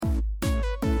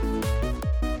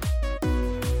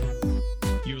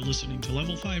to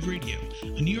Level 5 Radio,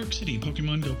 a New York City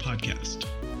Pokemon Go podcast.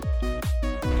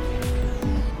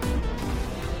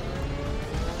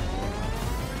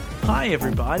 Hi,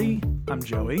 everybody. I'm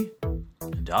Joey.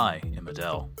 And I am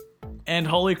Adele. And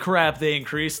holy crap, they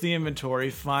increased the inventory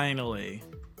finally.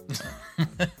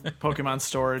 Pokemon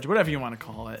storage, whatever you want to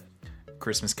call it.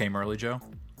 Christmas came early, Joe?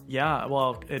 Yeah,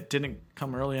 well, it didn't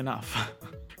come early enough.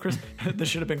 This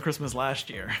should have been Christmas last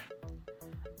year.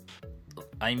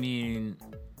 I mean,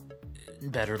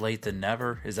 better late than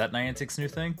never. Is that Niantic's new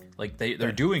thing? Like,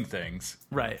 they're doing things.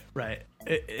 Right.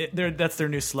 That's their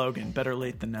new slogan, better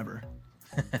late than never.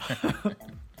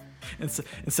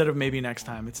 Instead of maybe next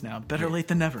time, it's now better late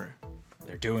than never.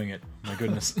 They're doing it. My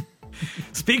goodness.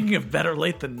 Speaking of better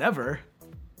late than never,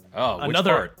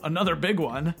 another big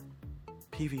one,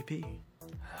 PvP.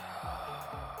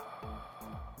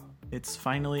 It's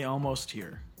finally almost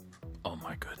here. Oh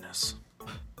my goodness.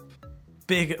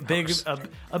 Big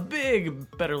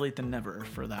better late than never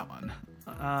for that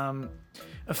one.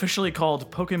 Officially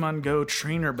called Pokemon Go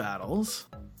Trainer Battles.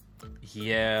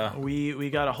 Yeah. We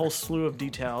got a whole slew of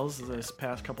details this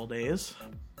past couple days.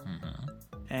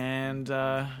 Mm-hmm. And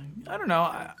I don't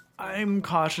know, I'm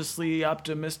cautiously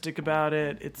optimistic about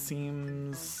it. It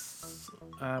seems...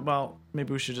 well,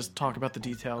 maybe we should just talk about the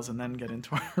details and then get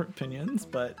into our opinions,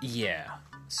 but... Yeah.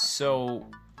 So,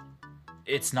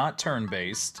 it's not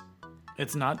turn-based.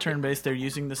 It's not turn-based. They're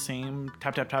using the same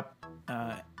tap.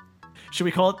 Should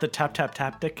we call it the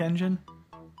tap-tap-taptic engine?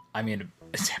 I mean,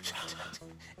 it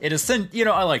is...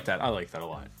 I like that. I like that a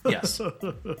lot. Yes.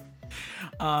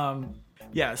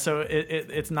 Yeah, so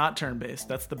it's not turn-based.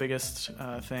 That's the biggest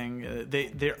thing.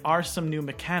 There are some new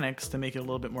mechanics to make it a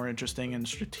little bit more interesting and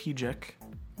strategic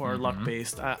or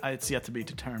luck-based. It's yet to be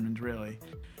determined, really.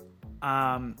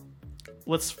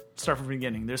 Let's start from the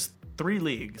beginning. There's 3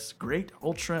 leagues, Great,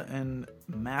 Ultra, and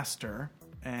Master,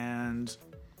 and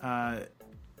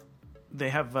they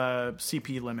have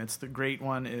CP limits. The Great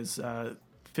one is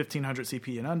 1,500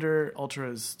 CP and under, Ultra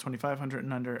is 2,500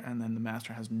 and under, and then the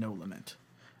Master has no limit.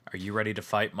 Are you ready to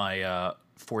fight my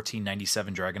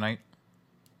 1497 Dragonite?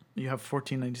 You have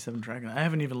 1497 Dragonite. I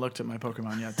haven't even looked at my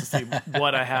Pokemon yet to see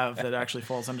what I have that actually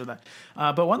falls under that.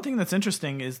 But one thing that's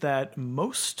interesting is that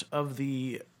most of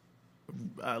the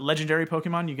legendary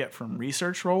Pokemon you get from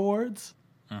research rewards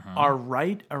are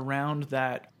right around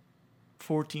that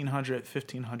 1,400,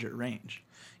 1,500 range.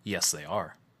 Yes, they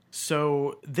are.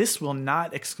 So this will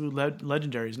not exclude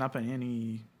legendaries, not by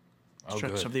any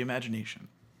stretch of the imagination.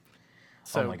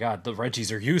 So, oh my god, the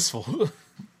Reggies are useful.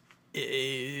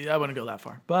 I wouldn't go that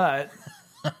far, but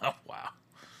wow.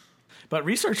 But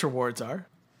research rewards are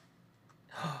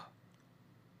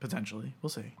potentially.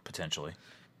 We'll see. Potentially.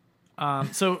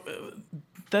 So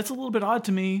that's a little bit odd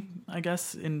to me, I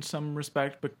guess, in some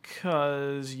respect,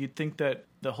 because you'd think that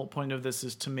the whole point of this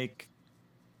is to make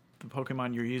the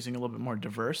Pokemon you're using a little bit more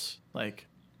diverse, like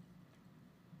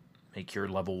make your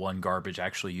level 1 garbage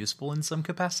actually useful in some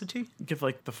capacity. Give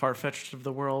like the Farfetch'd of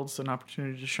the world an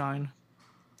opportunity to shine.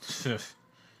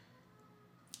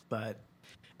 But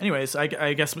anyways,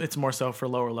 I guess it's more so for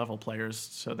lower level players,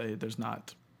 so there's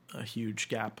not a huge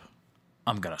gap.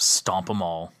 I'm gonna stomp them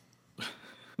all.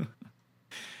 You're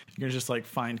gonna just like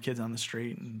find kids on the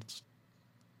street and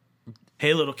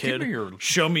hey little kid,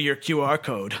 show me your QR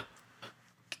code.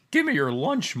 Give me your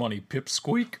lunch money,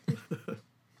 Pipsqueak.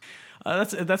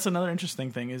 That's another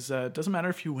interesting thing is it doesn't matter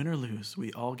if you win or lose.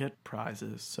 We all get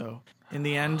prizes. So in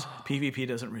the end, PvP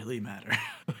doesn't really matter.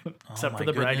 Except for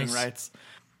the bragging rights.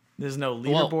 There's no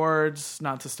leaderboards,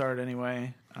 not to start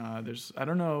anyway. I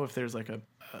don't know if there's like a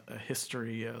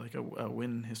history, like a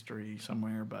win history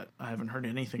somewhere, but I haven't heard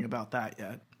anything about that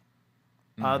yet.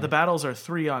 The battles are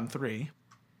 3-on-3.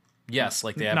 Yes,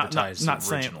 like they advertised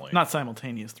originally. Not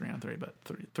simultaneous 3-on-3, but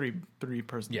three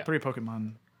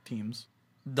Pokemon teams.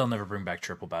 They'll never bring back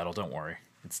triple battle. Don't worry.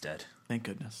 It's dead. Thank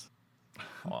goodness.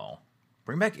 Well,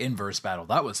 bring back inverse battle.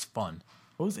 That was fun.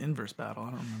 What was inverse battle?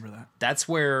 I don't remember that. That's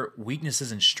where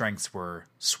weaknesses and strengths were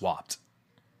swapped.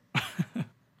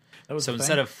 So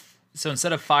instead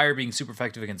of fire being super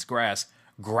effective against grass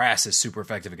is super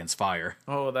effective against fire.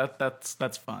 Oh,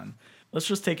 that's fun. Let's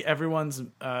just take everyone's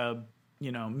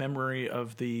memory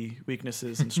of the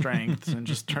weaknesses and strengths and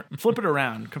just flip it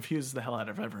around, confuse the hell out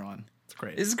of everyone. It's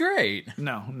great. It's great.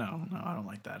 No, I don't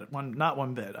like that. Not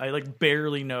one bit. I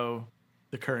barely know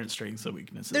the current strengths and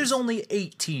weaknesses. There's only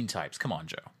 18 types. Come on,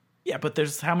 Joe. Yeah, but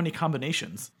there's how many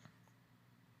combinations?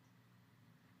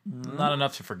 Not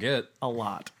enough to forget. A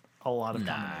lot of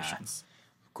combinations.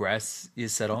 Grass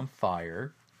is set on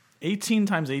fire. 18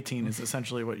 times 18 is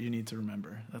essentially what you need to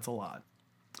remember. That's a lot.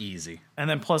 Easy. And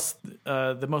then plus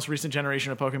the most recent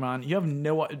generation of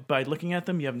Pokemon, by looking at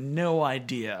them, you have no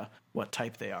idea what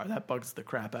type they are. That bugs the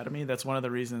crap out of me. That's one of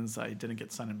the reasons I didn't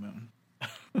get Sun and Moon.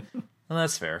 Well,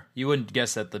 that's fair. You wouldn't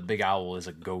guess that the big owl is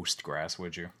a ghost grass,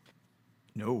 would you?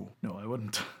 No, I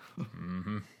wouldn't.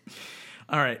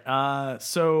 All right.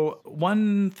 So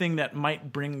one thing that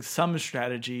might bring some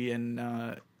strategy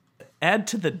and add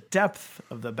to the depth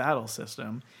of the battle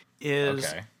system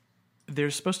is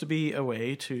there's supposed to be a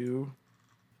way to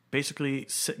basically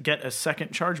get a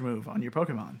second charge move on your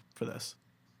Pokemon for this.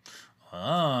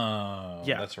 Oh,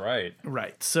 yeah, that's right.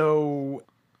 Right. So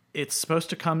it's supposed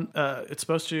to it's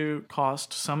supposed to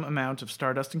cost some amount of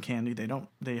Stardust and candy.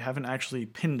 They haven't actually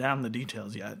pinned down the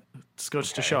details yet. It's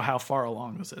goes to show how far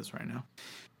along this is right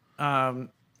now.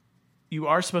 You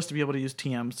are supposed to be able to use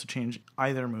TMs to change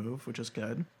either move, which is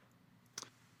good.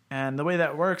 And the way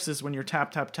that works is when you're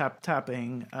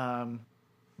tapping,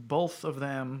 both of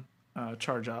them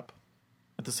charge up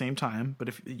at the same time. But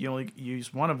if you only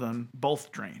use one of them,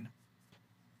 both drain.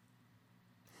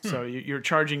 So you're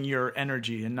charging your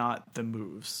energy and not the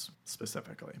moves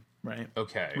specifically, right?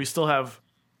 Okay. We still have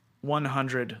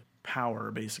 100 power,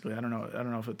 basically. I don't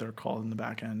know if they're called in the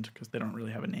back end because they don't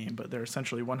really have a name, but they're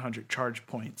essentially 100 charge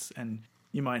points, and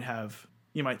you might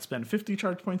spend 50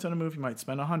 charge points on a move. You might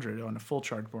spend 100 on a full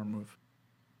charge form move.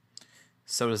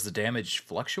 So does the damage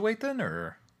fluctuate then,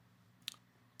 or?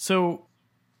 So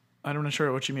I'm not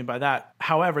sure what you mean by that.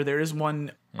 However, there is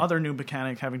one other new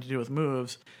mechanic having to do with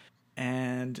moves,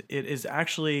 and it is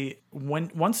actually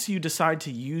once you decide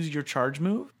to use your charge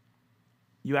move,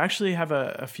 you actually have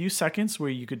a few seconds where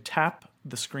you could tap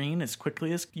the screen as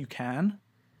quickly as you can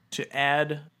to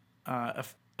add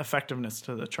effectiveness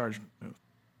to the charge move.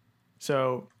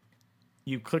 So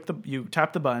you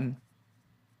tap the button,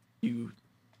 you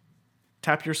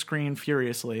tap your screen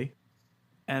furiously,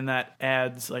 and that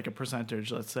adds like a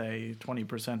percentage, let's say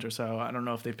 20% or so. I don't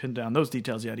know if they've pinned down those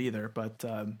details yet either, but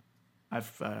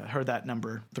I've heard that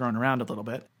number thrown around a little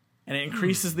bit, and it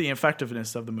increases the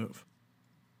effectiveness of the move.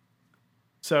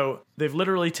 So they've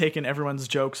literally taken everyone's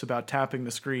jokes about tapping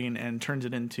the screen and turned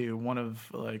it into one of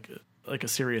like a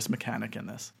serious mechanic in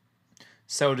this.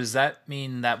 So does that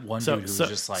mean that one dude who was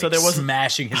just like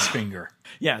smashing his finger?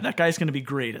 Yeah, that guy's going to be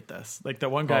great at this. Like the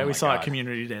one guy we saw at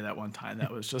Community Day that one time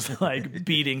that was just like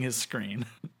beating his screen.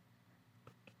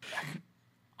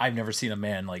 I've never seen a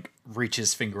man like reach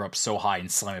his finger up so high and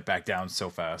slam it back down so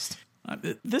fast.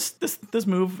 This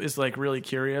move is like really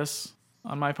curious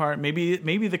on my part.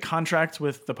 Maybe the contract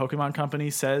with the Pokemon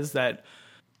Company says that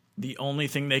the only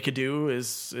thing they could do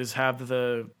is have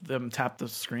them tap the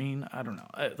screen. I don't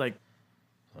know.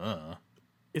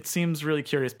 It seems really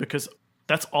curious because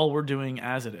that's all we're doing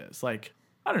as it is. Like,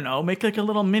 I don't know, make like a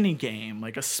little mini game,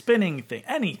 like a spinning thing,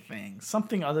 anything,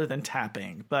 something other than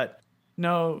tapping. But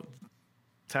no,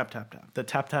 tap. The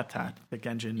tap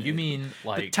engine. You mean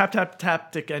like the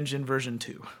tap engine version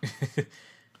 2.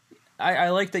 I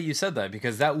like that you said that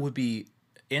because that would be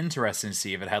interesting to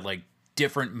see if it had like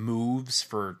different moves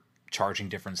for charging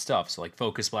different stuff. So like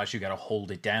Focus Blast, you got to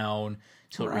hold it down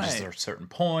till it reaches a certain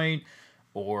point,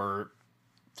 or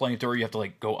Flamethrower, you have to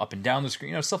like go up and down the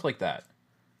screen, stuff like that.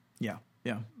 Yeah.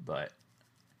 But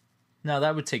no,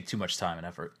 that would take too much time and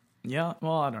effort. Yeah,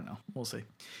 well, I don't know. We'll see.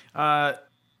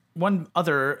 One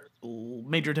other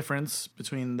major difference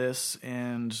between this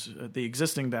and the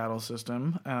existing battle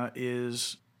system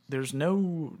is there's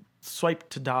no swipe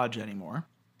to dodge anymore.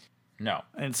 No.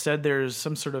 Instead, there's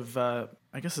some sort of, I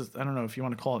don't know if you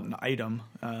want to call it an item.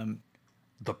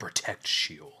 The Protect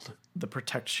Shield. The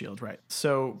Protect Shield, right.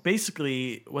 So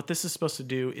basically, what this is supposed to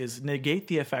do is negate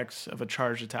the effects of a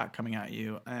charged attack coming at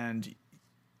you. And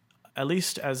at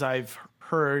least as I've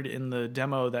heard in the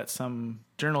demo that some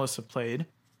journalists have played,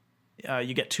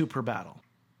 you get 2 per battle.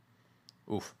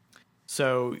 Oof.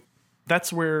 So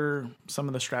that's where some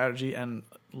of the strategy and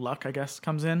luck, I guess,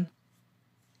 comes in.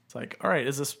 It's like, all right,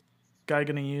 is this guy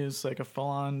going to use like a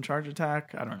full-on charge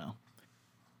attack? I don't know.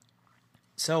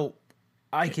 So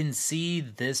I can see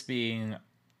this being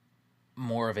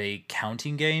more of a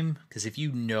counting game, because if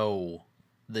you know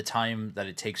the time that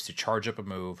it takes to charge up a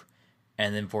move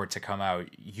and then for it to come out,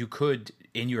 you could,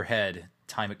 in your head,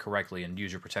 time it correctly and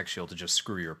use your Protect Shield to just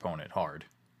screw your opponent hard.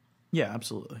 Yeah,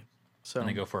 absolutely. So and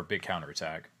then go for a big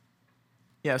counterattack.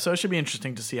 Yeah, so it should be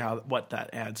interesting to see what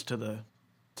that adds to the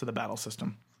battle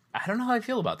system. I don't know how I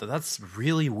feel about that. That's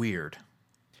really weird.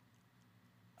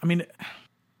 I mean,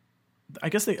 I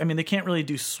guess they can't really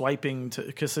do swiping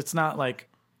because it's not like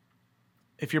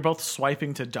if you're both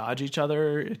swiping to dodge each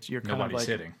other, you're kind of like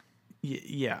hitting.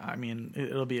 Yeah, I mean,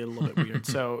 it'll be a little bit weird.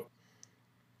 So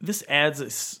this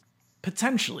adds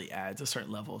potentially adds a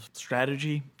certain level of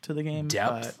strategy to the game.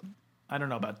 Depth? But I don't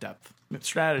know about depth.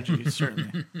 Strategy,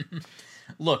 certainly.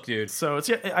 Look, dude. So it's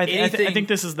I think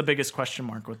this is the biggest question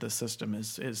mark with this system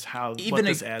is how even what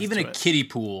this adds even to a it. kiddie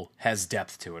pool has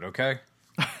depth to it. Okay.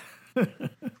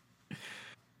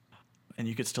 And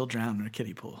you could still drown in a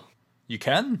kiddie pool. You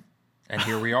can. And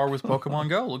here we are with Pokemon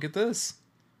Go. Look at this.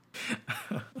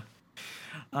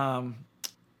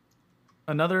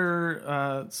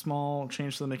 Another small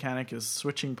change to the mechanic is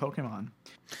switching Pokemon.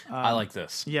 I like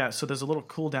this. Yeah, so there's a little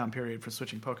cooldown period for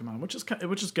switching Pokemon, which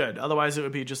is good. Otherwise, it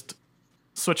would be just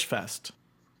Switch Fest.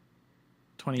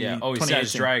 Yeah. Oh, he sent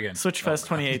his dragon. Switch Fest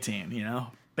 2018. You know,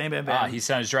 bam, bam, bam. Ah, he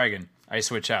sent his dragon. I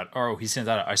switch out. Or he sends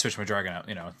out. I switch my dragon out.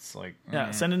 You know, it's like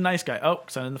Send in the nice guy. Oh,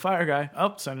 send in the fire guy.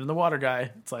 Oh, send in the water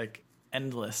guy. It's like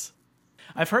endless.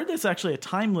 I've heard there's actually a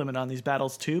time limit on these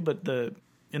battles too, but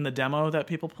in the demo that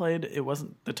people played,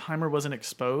 the timer wasn't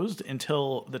exposed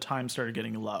until the time started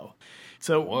getting low.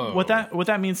 So what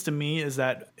that means to me is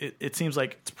that it seems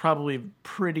like it's probably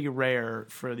pretty rare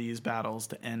for these battles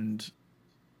to end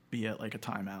via like a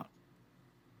timeout.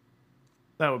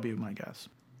 That would be my guess.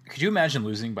 Could you imagine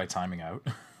losing by timing out?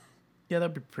 Yeah,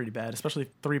 that'd be pretty bad, especially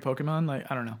 3 Pokemon. Like,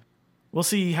 I don't know. We'll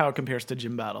see how it compares to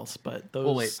gym battles, but those.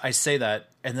 Well, wait, I say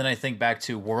that, and then I think back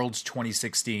to Worlds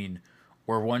 2016,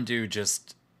 where one dude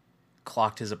just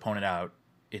clocked his opponent out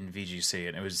in VGC,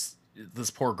 and it was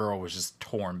this poor girl was just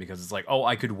torn because it's like, oh,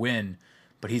 I could win,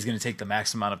 but he's going to take the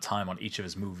max amount of time on each of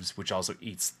his moves, which also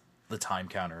eats the time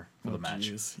counter for the match.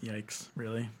 Geez. Yikes!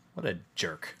 Really? What a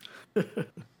jerk!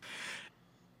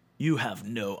 You have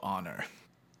no honor.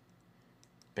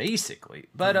 Basically,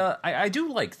 but I do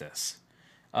like this.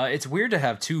 It's weird to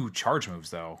have 2 charge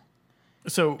moves though.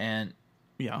 So and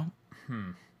yeah,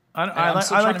 I'm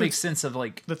still trying to make sense of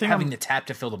like having to tap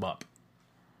to fill them up.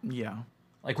 Yeah,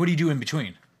 like what do you do in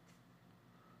between?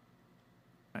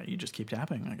 You just keep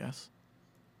tapping, I guess.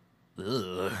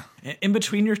 Ugh. In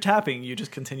between your tapping, you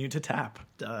just continue to tap.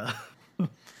 Duh.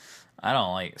 I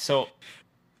don't like. So,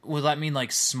 will that mean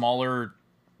like smaller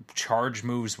charge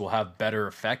moves will have better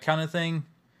effect, kind of thing?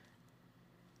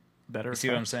 Better. You see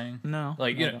what I'm saying? No.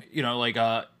 Like you know, like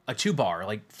a 2-bar,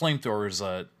 like flamethrower's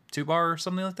a 2-bar or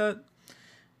something like that.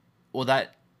 Will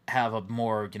that have a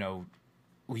more,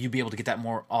 will you be able to get that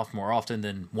more often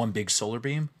than one big solar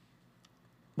beam?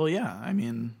 Well, yeah. I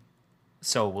mean,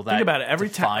 so will that think about it.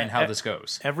 define how this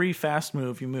goes? Every fast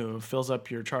move you move fills up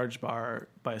your charge bar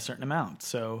by a certain amount.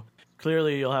 So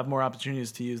clearly, you'll have more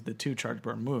opportunities to use the 2 charge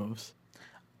bar moves.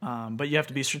 But you have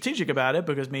to be strategic about it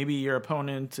because maybe your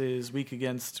opponent is weak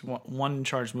against one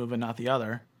charge move and not the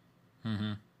other.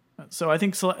 Mm-hmm. So I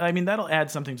think that'll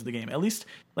add something to the game. At least,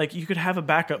 like, you could have a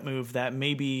backup move that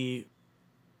maybe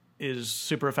is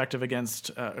super effective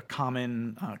against a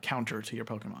common counter to your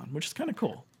Pokemon, which is kind of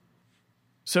cool.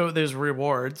 So there's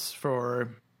rewards for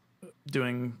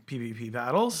doing PvP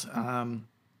battles,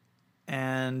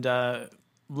 and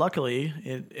luckily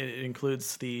it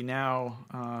includes the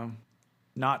now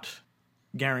not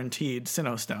guaranteed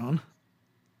Sinnoh Stone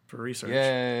for research.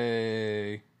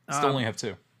 Yay! Still only have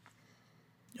 2.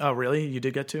 Oh, really? You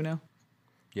did get 2 now?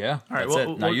 Yeah, all right, that's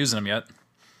it. Not using them yet.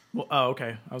 Well, oh,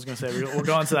 okay. I was going to say we'll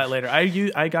go into that later.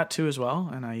 I got 2 as well,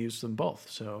 and I used them both.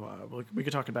 So we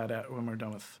could talk about that when we're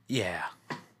done with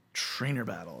trainer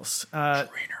battles.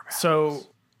 So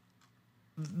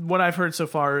what I've heard so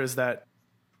far is that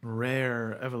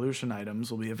rare evolution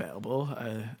items will be available,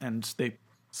 and they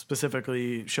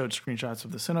specifically showed screenshots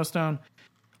of the Sinnoh Stone.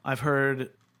 I've heard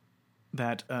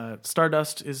that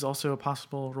Stardust is also a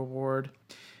possible reward.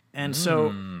 And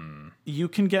so you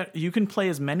can play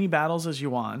as many battles as you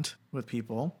want with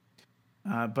people,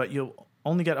 but you'll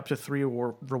only get up to 3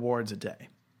 rewards a day.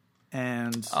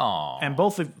 And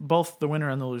both the winner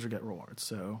and the loser get rewards.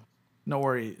 So no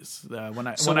worries. When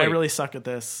I really suck at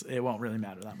this, it won't really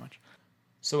matter that much.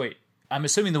 So wait, I'm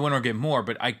assuming the winner will get more,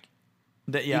 but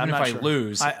even if I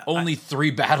lose, only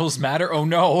 3 battles matter? Oh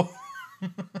no.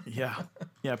 Yeah,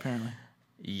 apparently.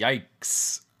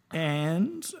 Yikes.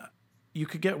 And you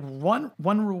could get one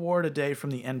reward a day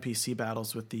from the NPC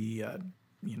battles with the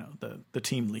the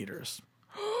team leaders.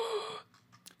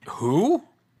 Who?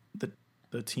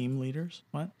 The team leaders?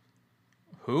 What?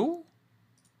 Who?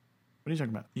 What are you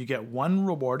talking about? You get 1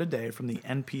 reward a day from the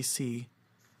NPC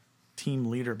team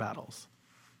leader battles.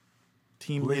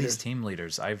 Who are these team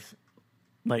leaders?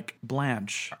 Like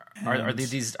Blanche. Are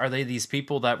they these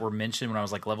people that were mentioned when I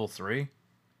was like level 3?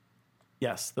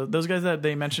 Yes, those guys that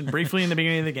they mentioned briefly in the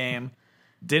beginning of the game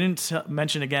didn't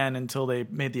mention again until they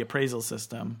made the appraisal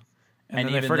system, and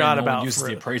then they forgot about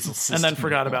the appraisal system, and then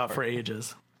forgot about for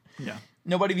ages. Yeah.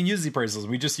 Nobody even uses the appraisals.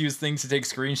 We just use things to take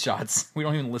screenshots. We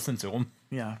don't even listen to them.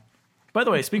 Yeah. By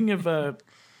the way, speaking of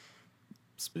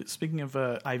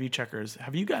IV checkers,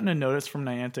 have you gotten a notice from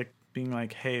Niantic being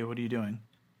like, "Hey, what are you doing?"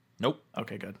 Nope.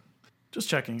 Okay, good. Just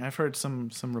checking. I've heard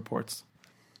some reports.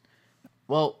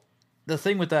 Well, the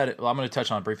thing with that, I'm going to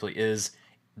touch on it briefly, is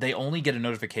they only get a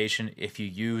notification if you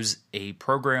use a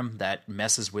program that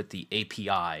messes with the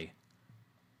API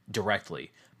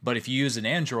directly. But if you use an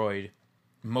Android,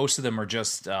 most of them are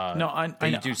just no. I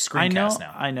do screencast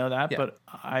now. I know that, but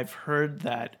I've heard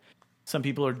that some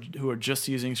people who are just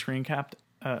using screen capture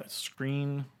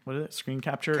screencast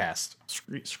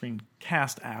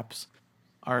apps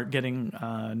are getting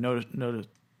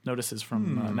notices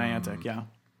from Niantic. Yeah.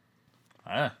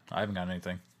 I haven't got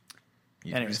anything.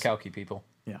 Use Kalki, people.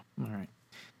 Yeah. All right.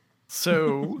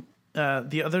 So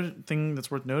the other thing that's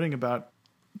worth noting about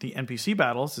the NPC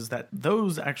battles is that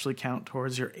those actually count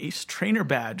towards your Ace Trainer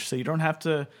badge, so you don't have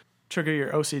to trigger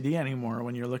your OCD anymore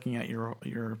when you're looking at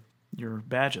your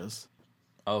badges.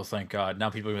 Oh, thank God! Now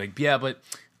people are like, "Yeah, but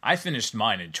I finished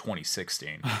mine in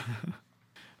 2016."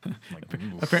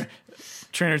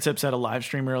 Trainer Tips had a live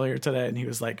stream earlier today, and he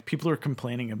was like, "People are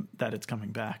complaining that it's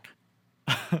coming back."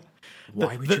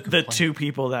 Why would you complain? The two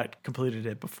people that completed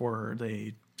it before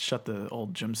they shut the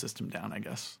old gym system down, I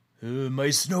guess. My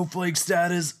snowflake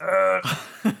status.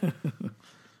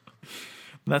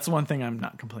 That's one thing I'm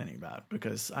not complaining about,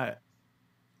 because I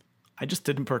just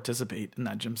didn't participate in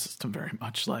that gym system very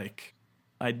much. Like,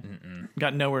 I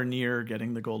got nowhere near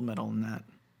getting the gold medal in that.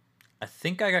 I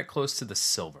think I got close to the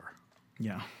silver.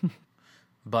 Yeah.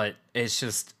 But it's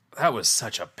just, that was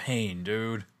such a pain,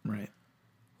 dude. Right.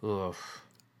 Ugh.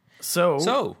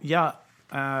 So yeah,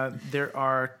 there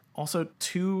are also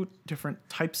two different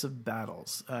types of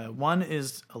battles. One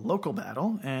is a local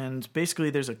battle, and basically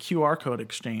there's a QR code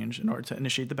exchange in order to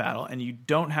initiate the battle, and you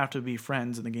don't have to be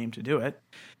friends in the game to do it.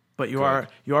 But you are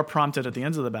prompted at the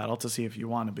end of the battle to see if you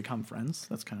want to become friends.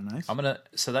 That's kind of nice.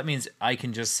 So that means I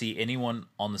can just see anyone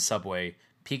on the subway,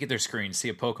 peek at their screen, see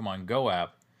a Pokemon Go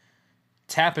app,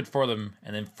 tap it for them,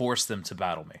 and then force them to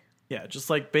battle me. Yeah,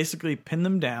 just like basically pin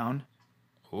them down.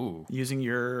 Ooh. Using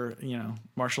your,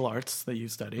 martial arts that you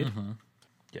studied. Mm-hmm.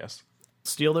 Yes.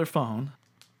 Steal their phone,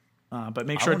 but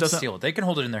make sure it doesn't steal it. They can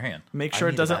hold it in their hand. Make sure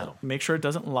it doesn't. Make sure it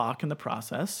doesn't lock in the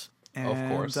process. And, of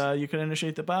course. You can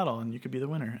initiate the battle, and you could be the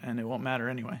winner, and it won't matter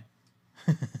anyway.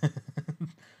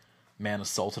 Man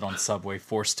assaulted on subway,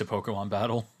 forced to Pokemon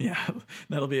battle. Yeah,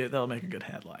 that'll make a good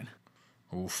headline.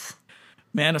 Oof.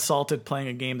 Man assaulted playing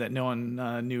a game that no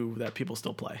one knew that people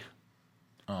still play.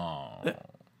 Oh,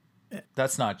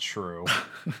 that's not true.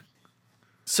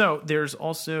 So there's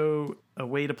also a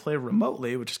way to play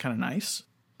remotely, which is kind of nice,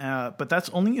 but that's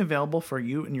only available for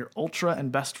you and your Ultra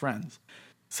and best friends.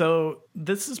 So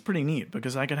this is pretty neat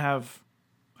because I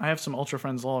have some Ultra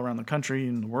friends all around the country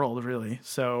and the world, really.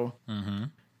 So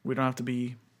we don't have to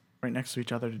be right next to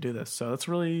each other to do this. So that's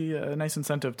really a nice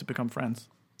incentive to become friends.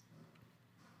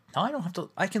 Now I don't have to.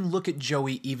 I can look at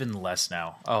Joey even less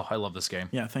now. Oh, I love this game.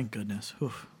 Yeah, thank goodness.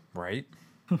 Oof. Right?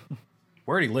 We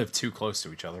already live too close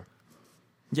to each other.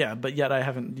 Yeah, but yet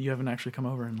you haven't actually come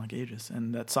over in like ages,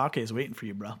 and that sake is waiting for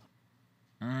you, bro.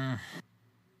 All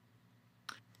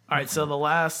right, so the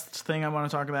last thing I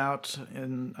want to talk about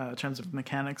in terms of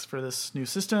mechanics for this new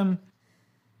system,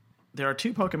 there are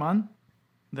two Pokemon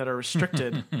that are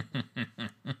restricted.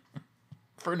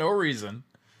 For no reason.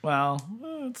 Well,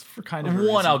 it's for kind of a one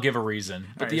reason. I'll give a reason,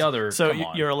 but the other, so come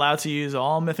on. You're allowed to use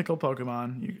all mythical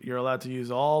Pokemon. You're allowed to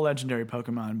use all legendary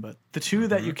Pokemon, but the two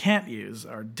that you can't use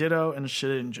are Ditto and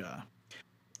Shedinja.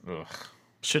 Ugh.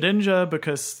 Shedinja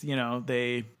because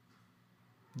they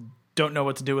don't know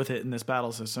what to do with it in this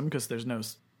battle system because there's no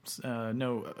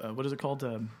what is it called?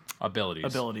 Abilities.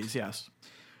 Abilities, yes.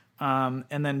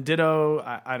 And then Ditto,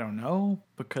 I don't know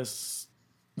because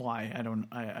why? I don't.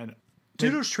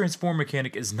 Ditto's transform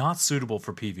mechanic is not suitable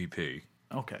for PvP.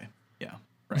 Okay. Yeah.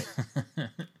 Right.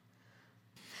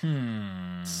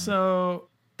 So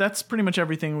that's pretty much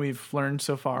everything we've learned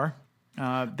so far.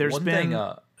 There's been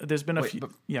a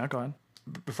few. Yeah, go on.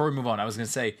 Before we move on, I was going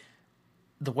to say,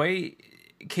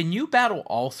 can you battle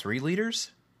all three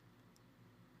leaders?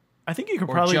 I think you could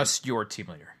or just your team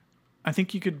leader. I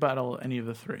think you could battle any of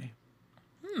the three.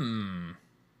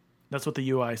 That's what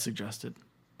the UI suggested.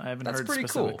 I haven't heard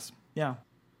specifics. Cool. Yeah.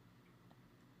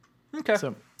 Okay.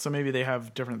 So maybe they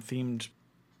have different themed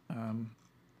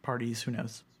parties. Who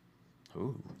knows?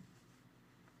 Ooh.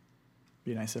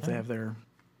 Be nice if they have their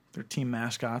team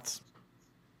mascots.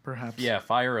 Perhaps. Yeah.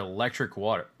 Fire, electric,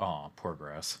 water. Oh, poor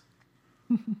grass.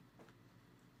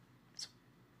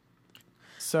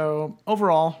 So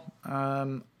overall,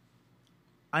 I'm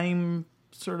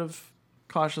sort of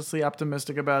cautiously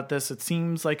optimistic about this. It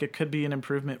seems like it could be an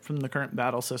improvement from the current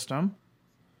battle system.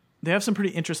 They have some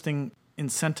pretty interesting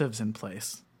incentives in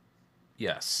place.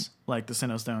 Yes. Like the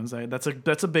Sinnoh Stones.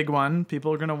 That's a big one.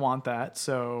 People are going to want that.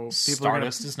 So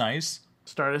Stardust is nice.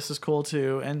 Stardust is cool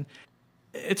too. And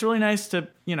it's really nice to,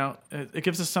 it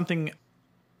gives us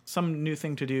some new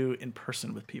thing to do in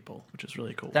person with people, which is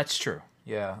really cool. That's true.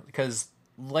 Yeah. Because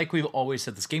like we've always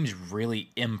said, this game's really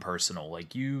impersonal.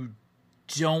 Like you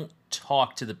don't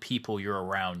talk to the people you're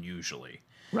around usually.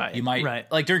 Right. You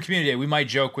might, like during community day, we might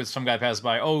joke with some guy pass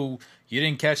by, oh, you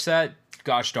didn't catch that?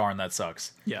 Gosh darn, that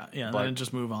sucks. Yeah, but then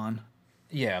just move on.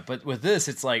 Yeah, but with this,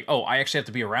 it's like, oh, I actually have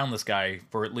to be around this guy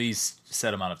for at least a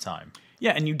set amount of time.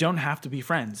 Yeah, and you don't have to be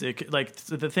friends. Like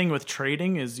the thing with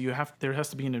trading is there has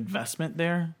to be an investment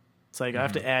there. It's like I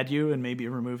have to add you and maybe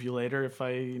remove you later if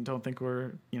I don't think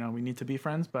we need to be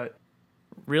friends. But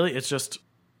really, it's just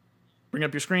bring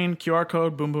up your screen, QR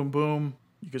code, boom, boom, boom.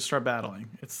 You could start battling.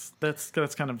 That's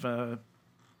kind of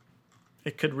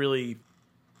it could really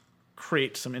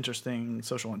create some interesting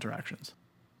social interactions.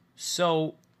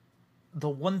 So, the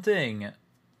one thing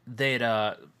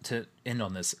that to end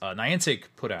on this, Niantic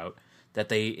put out that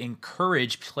they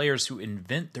encourage players to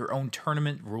invent their own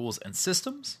tournament rules and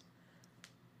systems,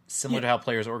 similar to how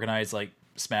players organize like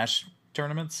Smash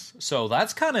tournaments. So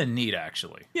that's kind of neat,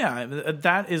 actually. Yeah,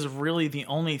 that is really the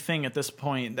only thing at this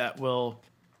point that will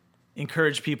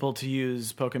encourage people to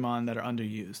use Pokemon that are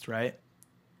underused, right?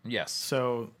 Yes.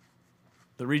 So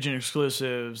the region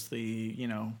exclusives, the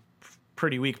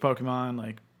pretty weak Pokemon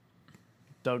like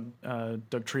Doug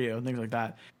Trio, things like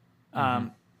that.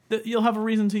 You'll have a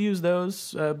reason to use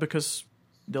those because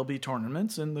there'll be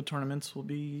tournaments, and the tournaments will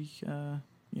be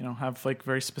have like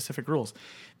very specific rules.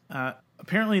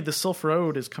 Apparently, the Silph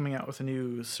Road is coming out with a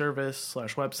new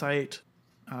service/website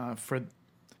for,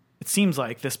 it seems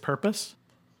like, this purpose.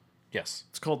 Yes.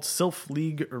 It's called Silph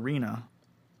League Arena.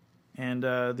 And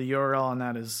the URL on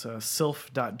that is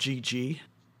silph.gg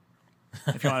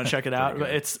if you want to check it out.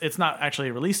 But it's not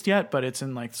actually released yet, but it's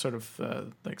in like sort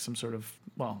of some sort of,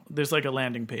 well, there's like a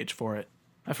landing page for it.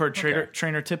 I've heard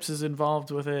Trainer Tips is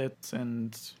involved with it,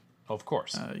 and of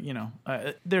course,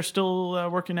 they're still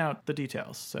working out the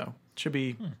details. So it should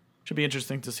be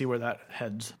interesting to see where that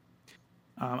heads.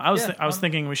 I was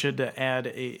thinking we should add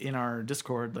in our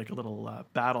Discord like a little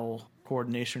battle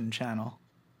coordination channel.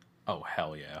 Oh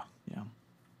hell yeah! Yeah.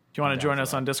 If you want to join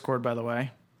us on Discord, by the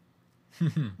way,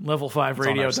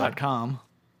 level5radio.com.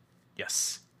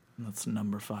 Yes. That's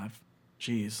number 5.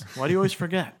 Jeez. Why do you always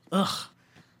forget? Ugh.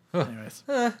 Anyways.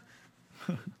 So,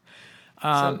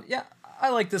 yeah, I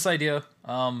like this idea.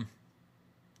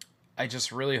 I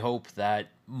just really hope that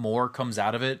more comes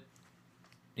out of it.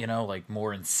 Like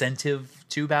more incentive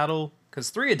to battle. Because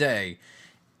 3 a day...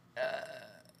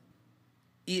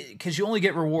 because you only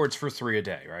get rewards for 3 a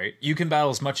day, right? You can battle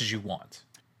as much as you want.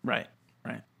 Right.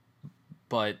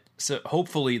 But so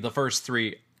hopefully the first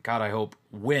 3, God, I hope,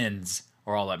 wins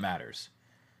are all that matters.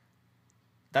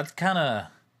 That kind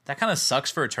of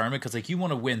sucks for a tournament because like you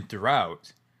want to win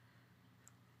throughout.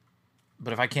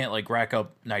 But if I can't like rack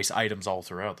up nice items all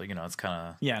throughout, like, it's kind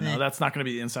of... Yeah, no, that's not going to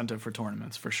be the incentive for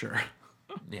tournaments for sure.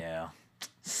 Yeah.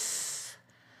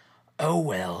 Oh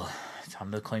well.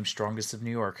 Time to claim strongest of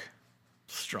New York.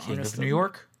 Strongest King of New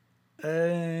York? I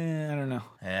don't know.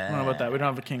 I don't know about that. We don't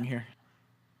have a king here.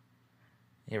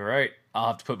 You're right. I'll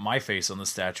have to put my face on the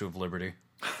Statue of Liberty.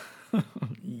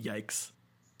 Yikes.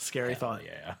 Scary thought.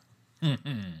 Yeah.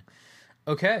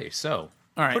 Okay, so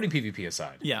all right. Putting PvP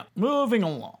aside. Yeah. Moving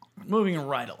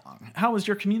right along. How was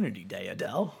your community day,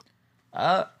 Adele?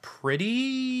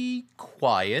 Pretty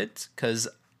quiet, because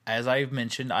as I've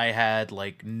mentioned, I had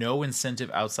like no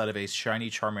incentive outside of a shiny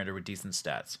Charmander with decent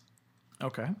stats.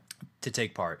 Okay. To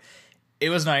take part. It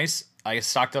was nice. I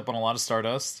stocked up on a lot of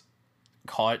Stardust.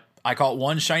 I caught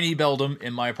one shiny Beldum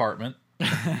in my apartment.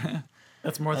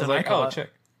 That's more than I caught. Check.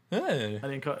 I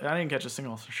didn't catch a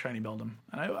single shiny Beldum.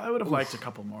 And I would have liked a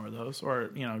couple more of those, or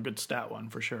a good stat one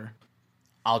for sure.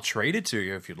 I'll trade it to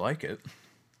you if you'd like it.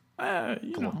 Yeah,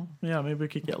 maybe we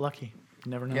could get lucky. You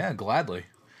never know. Yeah, gladly.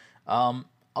 Other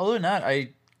than that, I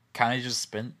kind of just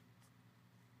spent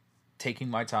taking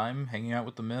my time hanging out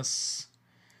with the Miss,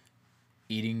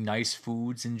 eating nice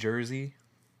foods in Jersey.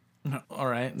 All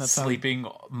right, sleeping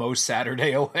most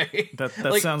Saturday away. That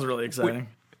like, sounds really exciting.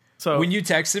 So when you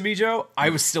texted me, Joe, I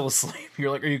was still asleep.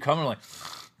 You're like, "Are you coming?" I'm like,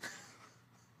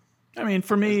 I mean,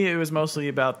 for me, it was mostly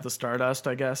about the Stardust,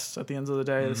 I guess. At the end of the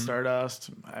day, the Stardust.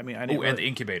 I mean, and the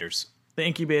incubators. The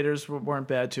incubators weren't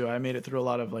bad too. I made it through a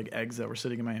lot of like eggs that were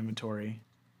sitting in my inventory.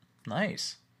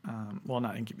 Nice. Well,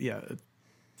 not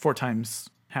 4 times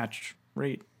hatch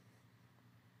rate.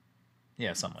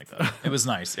 Yeah, something like that. It was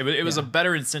nice. It was a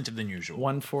better incentive than usual.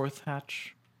 1/4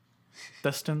 hatch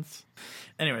distance.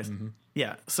 Anyways,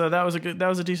 yeah. So that was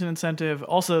a decent incentive.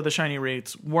 Also, the shiny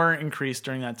rates weren't increased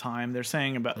during that time. They're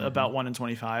saying about 1 in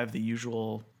 25, the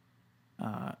usual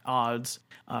odds.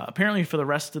 Apparently, for the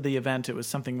rest of the event, it was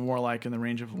something more like in the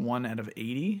range of 1 out of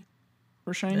 80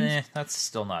 for shinies. That's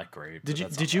still not great.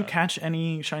 Did you catch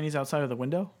any shinies outside of the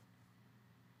window?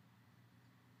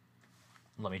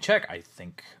 Let me check. I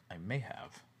think I may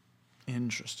have.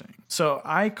 Interesting. So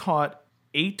I caught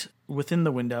 8 within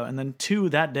the window, and then 2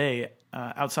 that day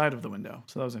outside of the window.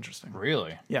 So that was interesting.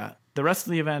 Really? Yeah. The rest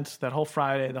of the event, that whole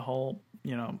Friday, the whole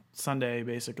Sunday,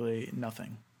 basically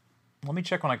nothing. Let me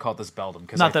check when I caught this Beldum,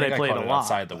 because Not I that think I played caught a it lot,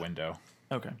 outside the window.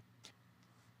 Okay.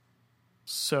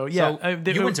 So yeah,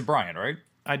 So you went to Bryant, right?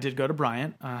 I did go to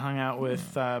Bryant. I hung out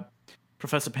with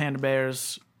Professor Panda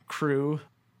Bear's crew,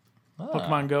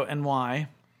 Pokemon Go NY.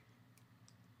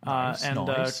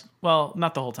 Nice. Well,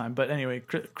 not the whole time, but anyway,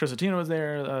 Chris Ottino was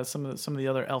there. Some of the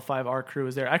other L5R crew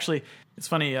was there. Actually, it's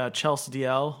funny. Chelsea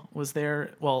DL was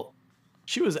there. Well,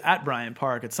 she was at Bryant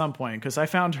Park at some point because I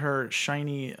found her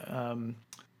shiny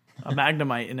a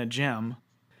Magnemite in a gym,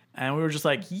 and we were just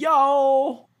like,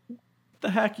 "Yo, what the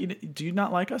heck? Do you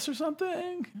not like us or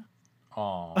something?"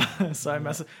 Oh. So I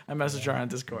messaged her on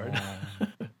Discord.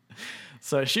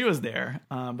 So she was there,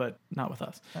 but not with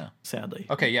us, sadly.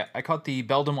 Okay, yeah. I caught the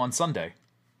Beldum on Sunday.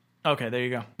 Okay, there you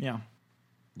go. Yeah.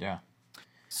 Yeah.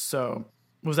 So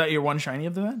was that your one shiny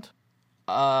of the event?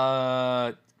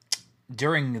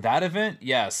 During that event,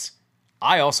 yes.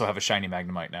 I also have a shiny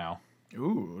Magnemite now.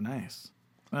 Ooh, nice.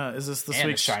 Is this this And a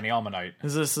week's shiny Almanite.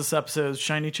 Is this episode's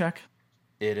shiny check?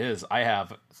 It is. I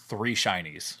have 3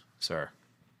 shinies, sir.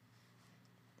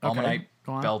 Okay, Almanite,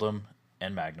 go on. Beldum,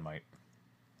 and Magnemite.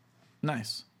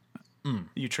 Nice.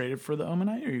 You traded for the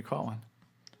Omanite, or you caught one?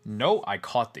 No, I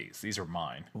caught these. These are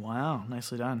mine. Wow,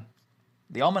 nicely done.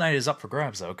 The Almanite is up for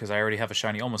grabs, though, because I already have a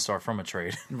shiny Omastar from a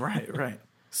trade. Right.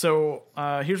 So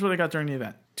here's what I got during the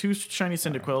event: 2 shiny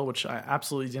Cyndaquil, which I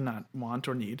absolutely did not want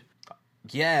or need.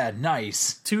 Yeah,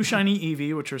 nice. 2 shiny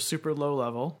Eevee, which are super low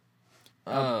level.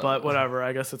 But whatever,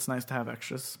 I guess it's nice to have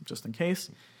extras just in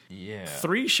case. Yeah.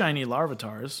 3 shiny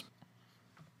Larvatars.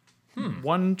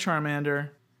 1 Charmander,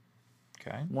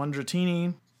 Okay. 1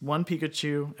 Dratini, 1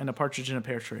 Pikachu, and a partridge in a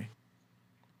pear tree.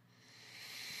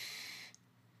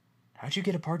 How'd you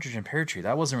get a Partridge in Pear Tree?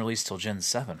 That wasn't released till Gen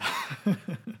 7.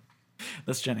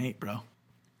 That's Gen 8, bro.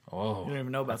 Oh. You don't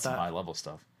even know about that's that. high level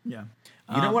stuff. Yeah.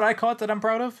 You know what I caught that I'm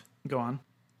proud of? Go on.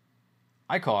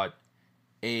 I caught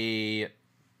a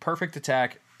perfect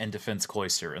attack and defense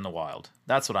Cloyster in the wild.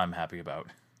 That's what I'm happy about.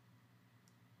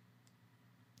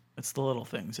 It's the little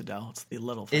things, Adele. It's the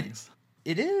little things.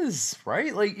 It is,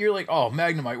 right? Like, you're like, oh,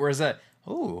 Magnemite, where's that?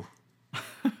 Oh,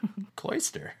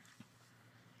 Cloyster.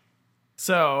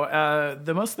 So,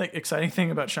 the most exciting thing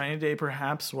about Shiny Day,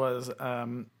 perhaps, was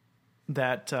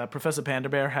that Professor Panda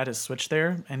Bear had his Switch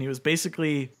there, and he was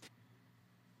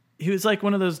like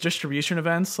one of those distribution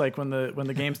events, like when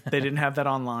the games they didn't have that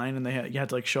online, and you had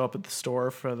to like show up at the store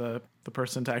for the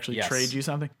person to actually trade you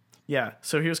something. Yeah,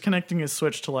 so he was connecting his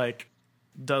Switch to like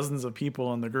dozens of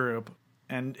people in the group,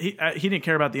 and he didn't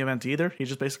care about the event either. He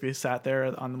just basically sat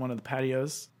there on one of the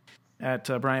patios at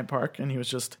Bryant Park, and he was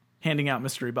just handing out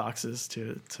mystery boxes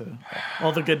to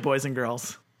all the good boys and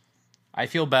girls. I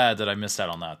feel bad that I missed out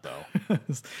on that, though.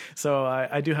 So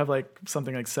I do have like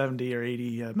something like 70 or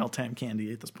 80 Meltan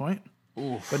candy at this point.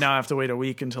 Oof. But now I have to wait a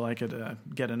week until I could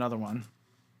get another one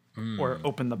or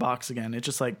open the box again. It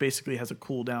just like basically has a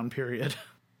cooldown period.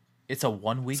 It's a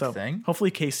 1 week thing? Hopefully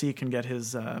KC can get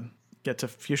his get to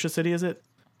Fuchsia City, is it,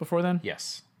 before then?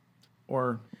 Yes.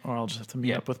 Or I'll just have to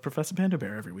meet up with Professor Panda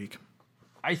Bear every week.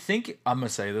 I think, I'm going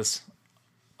to say this,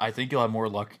 I think you'll have more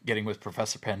luck getting with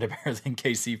Professor Panda Bear than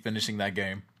KC finishing that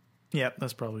game. Yeah,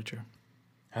 that's probably true.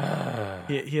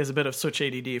 He has a bit of Switch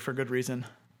ADD for good reason.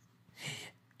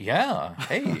 Yeah.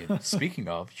 Hey, speaking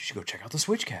of, you should go check out the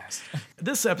Switchcast.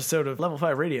 This episode of Level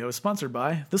 5 Radio is sponsored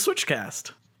by the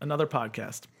Switchcast, another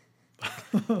podcast.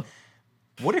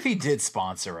 What if he did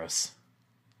sponsor us?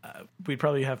 We'd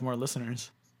probably have more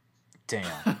listeners. Damn.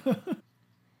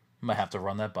 Might have to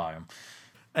run that by him.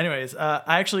 Anyways,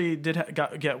 I actually did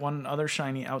get one other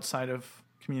shiny outside of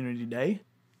Community Day.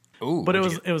 Ooh, but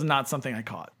it was not something I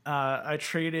caught. I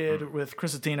traded with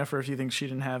Chrisatina for a few things she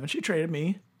didn't have, and she traded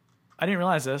me. I didn't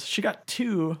realize this. She got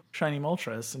 2 shiny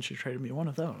Moltres, and she traded me one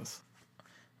of those.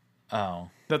 Oh.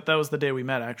 That was the day we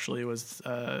met, actually. It was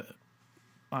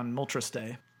on Moltres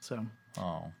Day. So.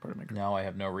 Oh. Now I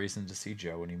have no reason to see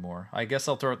Joe anymore. I guess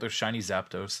I'll throw out those shiny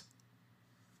Zapdos.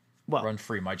 Well, run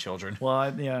free, my children. Well,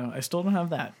 I still don't have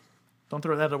that. Don't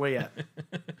throw that away yet.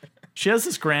 She has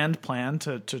this grand plan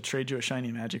to trade you a shiny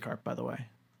Magikarp, by the way.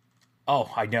 Oh,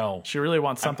 I know. She really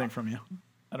wants something from you.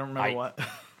 I don't remember what.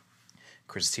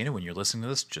 Christina, when you're listening to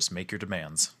this, just make your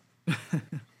demands.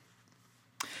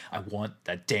 I want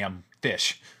that damn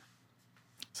fish.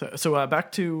 So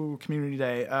back to Community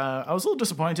Day. I was a little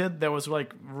disappointed. There was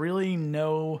like really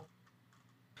no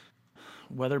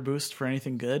weather boost for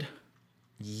anything good.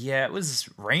 Yeah, it was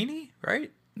rainy,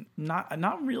 right?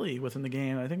 Not really within the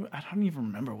game. I don't even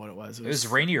remember what it was. It was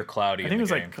rainy or cloudy. I think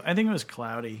it was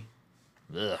cloudy.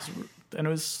 Ugh. And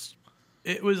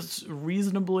it was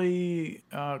reasonably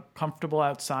comfortable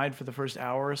outside for the first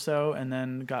hour or so, and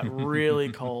then got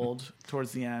really cold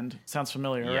towards the end. Sounds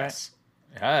familiar, yes.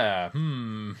 right? Yeah.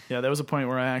 Yeah, there was a point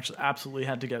where I actually absolutely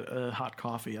had to get a hot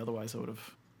coffee. Otherwise, I would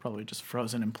have probably just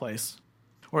frozen in place.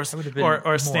 Or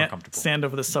stand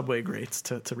over the subway grates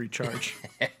to recharge.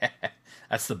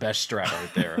 That's the best strat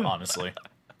right there, honestly.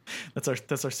 That's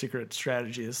our secret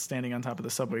strategy, is standing on top of the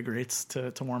subway grates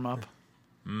to warm up.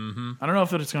 Mm-hmm. I don't know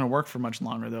if it's going to work for much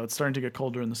longer, though. It's starting to get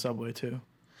colder in the subway, too.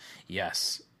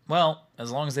 Yes. Well, as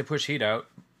long as they push heat out.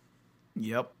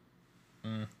 Yep.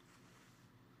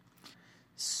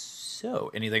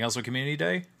 So, anything else with Community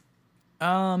Day?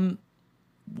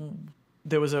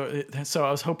 There was so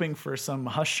I was hoping for some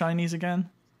Hush Shinies again,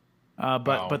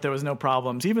 but there was no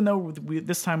problems. Even though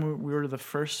this time we were the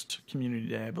first Community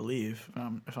Day, I believe,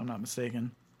 if I'm not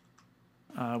mistaken.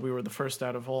 We were the first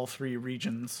out of all 3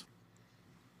 regions.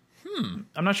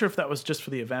 I'm not sure if that was just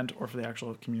for the event or for the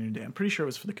actual Community Day. I'm pretty sure it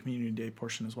was for the Community Day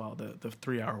portion as well, the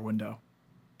 3-hour window.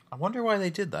 I wonder why they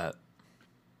did that.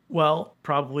 Well,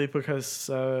 probably because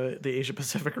the Asia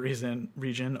Pacific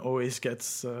region always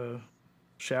gets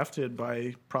shafted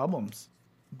by problems,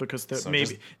 because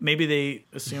maybe they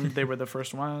assumed they were the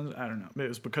first ones. I don't know. It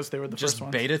was because they were the first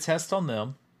ones. Just beta test on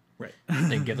them, right?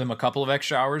 Then give them a couple of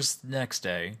extra hours next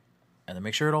day, and then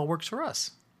make sure it all works for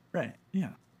us. Right? Yeah.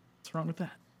 What's wrong with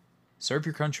that? Serve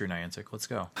your country, Niantic. Let's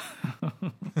go.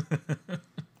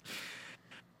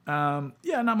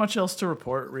 Yeah, not much else to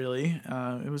report, really.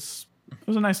 It was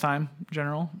a nice time in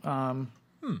general.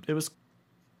 It was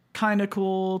kind of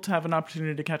cool to have an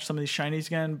opportunity to catch some of these shinies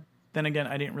again. Then again,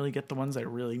 I didn't really get the ones I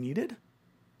really needed,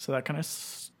 so that kind of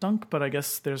stunk. But I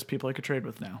guess there's people I could trade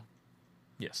with now.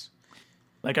 Yes.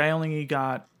 Like, I only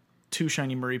got 2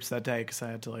 shiny Mareeps that day because I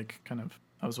had to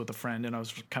I was with a friend and I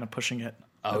was kind of pushing it.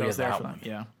 Oh, yeah, that one.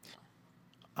 Yeah.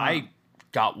 I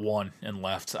got 1 and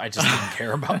left. I just didn't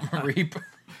care about Mareep.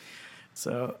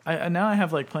 So now I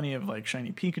have plenty of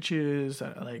shiny Pikachus,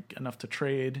 enough to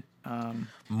trade.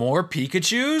 More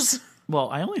Pikachus? Well,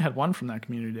 I only had 1 from that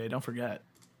Community Day. Don't forget.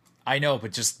 I know,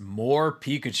 but just more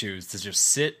Pikachus to just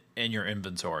sit in your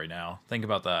inventory now. Think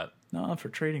about that. No, for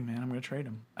trading, man. I'm going to trade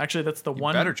them. Actually, that's the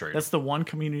one. Better trade. That's the one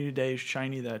Community Day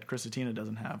shiny that Christina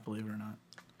doesn't have. Believe it or not.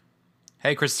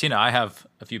 Hey, Christina, I have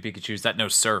a few Pikachus that know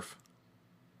Surf.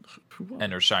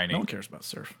 And are shiny. No one cares about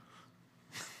Surf.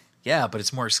 Yeah, but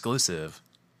it's more exclusive.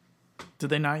 Did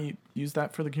they not use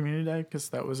that for the Community Day? Because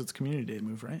that was its Community Day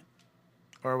move, right?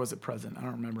 Or was it present? I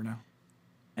don't remember now.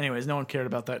 Anyways, no one cared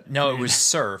about that. No, it was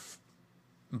Surf,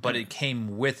 but it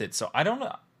came with it. So I don't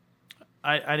know.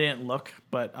 I didn't look,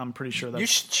 but I'm pretty sure you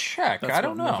should check. I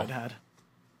don't know. It had.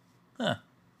 Huh.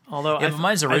 Although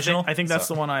mine's original. I think that's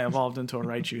the one I evolved into a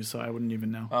Raichu, so I wouldn't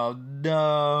even know. Oh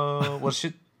no! Well,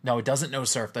 no, it doesn't know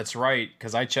Surf. That's right,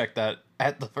 because I checked that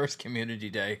at the first Community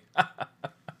Day.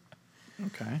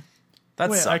 Okay.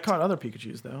 Wait, I caught other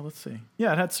Pikachus though. Let's see.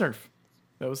 Yeah, it had Surf.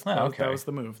 That was okay. That was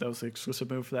the move. That was the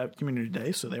exclusive move for that Community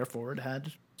Day. So therefore, it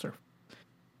had Surf.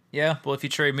 Yeah. Well, if you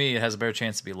trade me, it has a better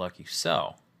chance to be lucky.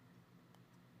 So.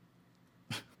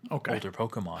 Okay. Older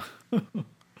Pokemon. No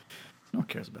one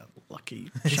cares about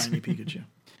lucky shiny Pikachu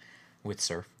with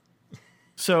Surf.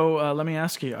 So let me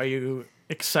ask you: are you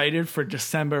excited for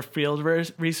December field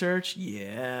research?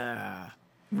 Yeah,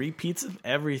 repeats of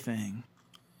everything.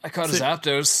 I caught a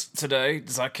Zapdos today.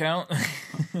 Does that count?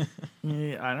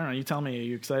 Yeah, I don't know. You tell me. Are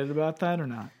you excited about that or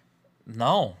not?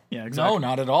 No. Yeah, exactly. No,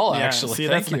 not at all, actually.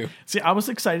 Thank you. I was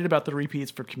excited about the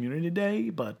repeats for Community Day,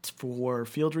 but for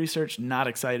field research, not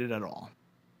excited at all.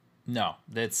 No,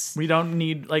 we don't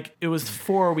need, it was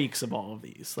 4 weeks of all of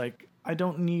these. I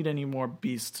don't need any more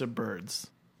beasts or birds.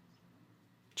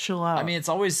 Chill out. I mean, it's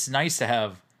always nice to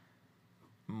have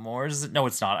more. No,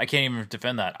 it's not. I can't even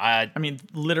defend that. I mean,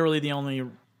 literally the only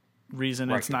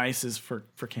reason it's nice is for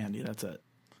candy. That's it.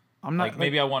 I'm not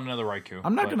maybe I want another Raikou.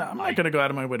 I'm not gonna go out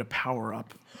of my way to power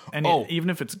up. And even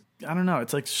if it's, I don't know,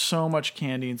 it's so much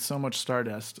candy and so much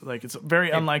Stardust. It's very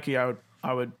unlikely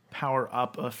I would power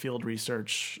up a field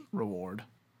research reward.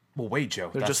 Well, wait, Joe.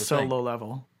 They're just so low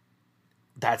level.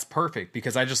 That's perfect,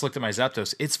 because I just looked at my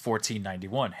Zapdos. It's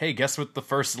 $14.91. Hey, guess what the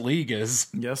first league is?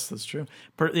 Yes, that's true.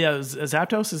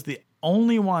 Zapdos is the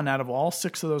only one out of all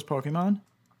 6 of those Pokemon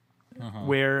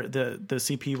where the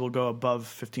CP will go above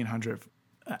 1,500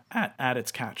 at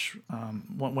its catch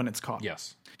when it's caught.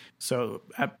 Yes. So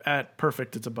at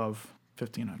perfect, it's above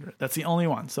 1,500. That's the only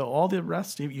one. So all the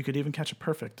rest, you could even catch a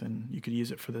perfect, and you could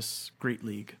use it for this great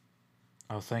league.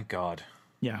 Oh, thank God.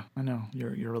 Yeah, I know.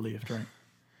 You're relieved, right?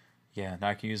 Yeah, now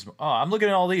I can use... Oh, I'm looking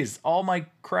at all these. All my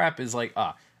crap is like,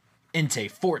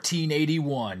 Entei,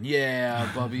 1481.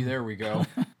 Yeah, Bubby, there we go.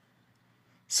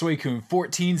 Suicune,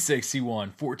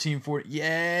 1461. 1440.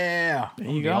 Yeah! There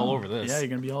you go. All over this. Yeah, you're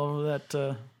going to be all over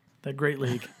that great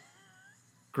league.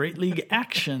 Great league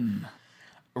action.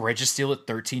 Registeel at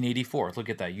 1384. Look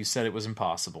at that. You said it was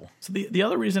impossible. So the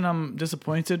other reason I'm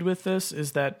disappointed with this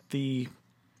is that the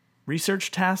research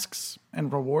tasks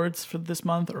and rewards for this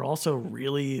month are also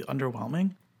really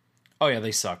underwhelming. Oh, yeah,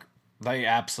 they suck. They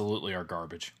absolutely are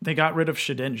garbage. They got rid of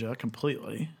Shedinja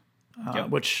completely,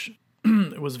 which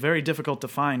was very difficult to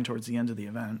find towards the end of the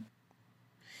event.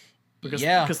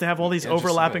 Because they have all these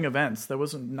overlapping events. That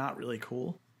was not really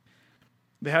cool.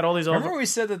 They had all these... Remember when we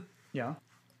said that... Yeah.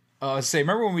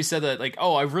 Remember when we said that, like,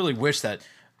 I really wish that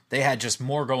they had just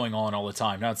more going on all the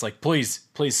time. Now it's like, please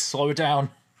slow it down.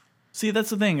 See, that's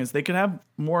the thing, is they could have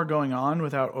more going on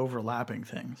without overlapping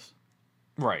things.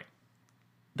 Right.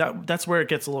 That's where it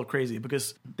gets a little crazy,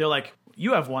 because they're like,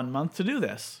 you have 1 month to do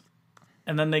this.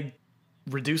 And then they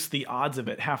reduce the odds of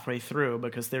it halfway through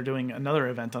because they're doing another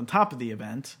event on top of the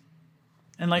event.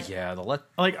 And like, yeah,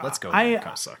 let's go. Kind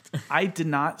of sucked. I did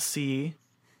not see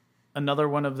another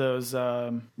one of those.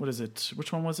 What is it?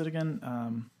 Which one was it again?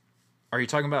 Are you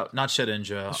talking about not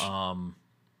Shedinja?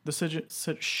 The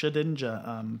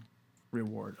Shedinja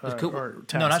reward or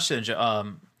task. No, not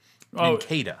Shedinja.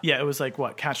 Nincada. Yeah, it was like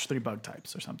what? Catch 3 bug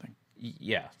types or something.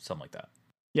 Yeah, something like that.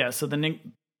 Yeah, so the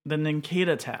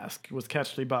Nincada task was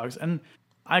catch 3 bugs, and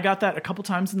I got that a couple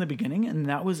times in the beginning, and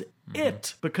that was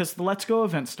it, because the Let's Go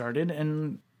event started,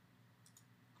 and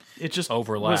it just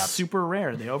was super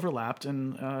rare. They overlapped,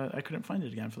 and I couldn't find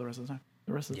it again for the rest of the time.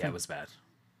 It was bad.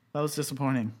 That was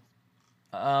disappointing.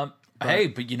 But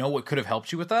you know what could have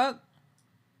helped you with that?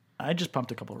 I just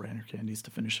pumped a couple of random candies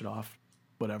to finish it off.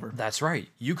 Whatever. That's right.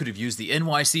 You could have used the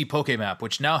NYC Pokemap,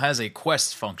 which now has a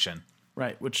quest function.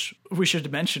 Right, which we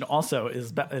should mention also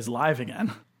is live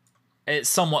again. It's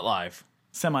somewhat live.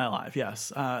 Semi-live,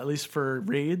 yes. At least for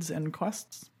raids and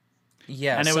quests.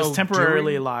 Yeah, and it was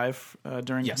temporarily live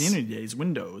during Community Days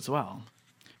window as well.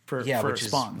 For which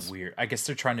spawns. Is weird. I guess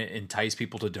they're trying to entice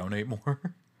people to donate more.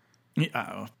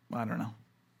 I don't know.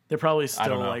 They're probably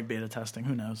still like beta testing.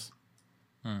 Who knows?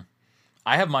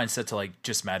 I have mine set to like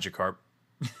just Magikarp.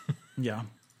 Yeah.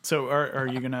 So are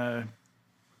you gonna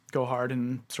go hard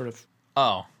and sort of?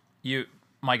 Oh,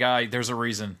 my guy. There's a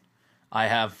reason. I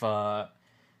have.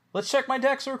 Let's check my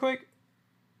decks real quick.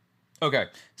 Okay,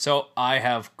 so I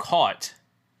have caught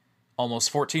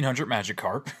almost 1,400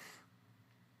 Magikarp.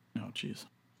 Oh, jeez.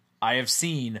 I have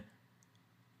seen,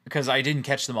 because I didn't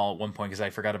catch them all at one point because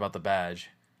I forgot about the badge.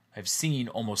 I've seen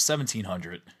almost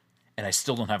 1,700, and I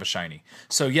still don't have a shiny.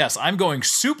 So yes, I'm going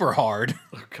super hard.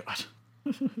 Oh God.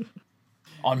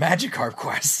 On Magikarp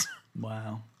quests.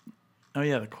 Wow. Oh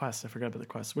yeah, the quest. I forgot about the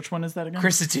quest. Which one is that again?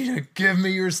 Christina, give me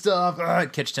your stuff.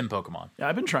 Catch 10 Pokemon. Yeah,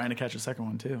 I've been trying to catch a second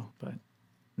one too, but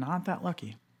not that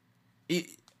lucky.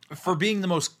 For being the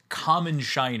most common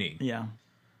shiny. Yeah.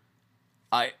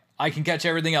 I can catch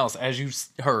everything else, as you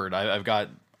heard. I've got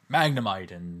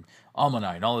Magnemite and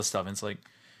Ammonite and all this stuff. And it's like,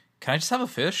 can I just have a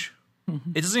fish?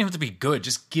 It doesn't even have to be good.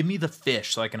 Just give me the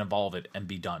fish so I can evolve it and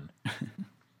be done.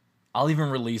 I'll even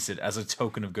release it as a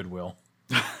token of goodwill.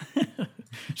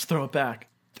 Just throw it back.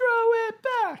 Throw it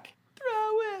back.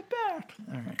 Throw it back.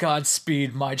 All right.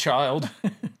 Godspeed, my child.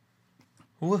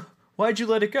 Why'd you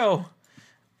let it go?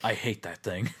 I hate that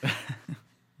thing.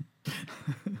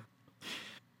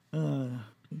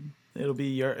 It'll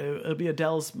be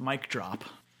Adele's mic drop.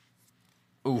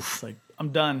 Oof. It's like,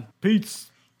 I'm done. Peace.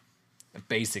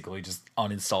 Basically, just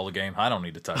uninstall the game. I don't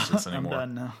need to touch this anymore. I'm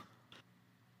done now.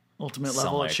 Ultimate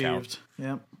level achieved.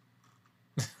 Yep.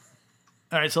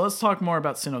 All right, so let's talk more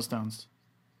about Sinnoh Stones.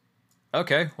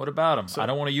 Okay, what about them? I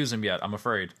don't want to use them yet. I'm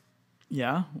afraid.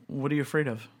 Yeah? What are you afraid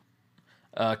of?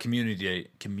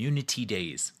 Community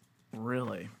days.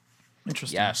 Really?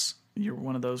 Interesting. Yes. You're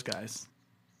one of those guys.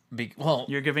 Well,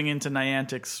 you're giving into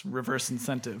Niantic's reverse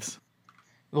incentives.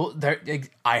 Well,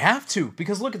 I have to,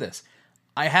 because look at this.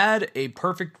 I had a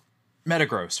perfect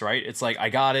Metagross, right? It's like, I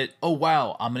got it. Oh,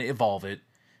 wow, I'm going to evolve it.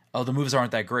 Oh, the moves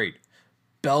aren't that great.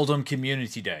 Beldum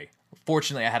Community Day.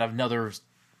 Fortunately, I had another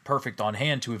perfect on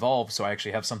hand to evolve, so I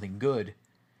actually have something good.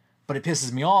 But it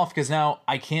pisses me off because now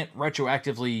I can't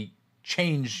retroactively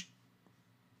change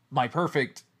my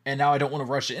perfect, and now I don't want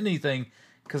to rush anything,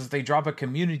 because if they drop a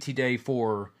community day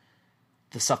for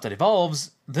the stuff that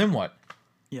evolves, then what?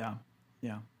 Yeah.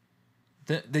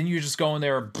 Then you just go in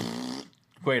there,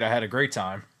 wait, I had a great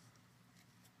time.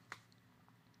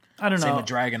 I don't know. Same with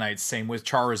Dragonites, same with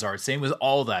Charizard, same with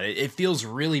all that. It feels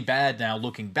really bad now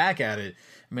looking back at it.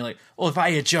 I mean, like, well, if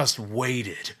I had just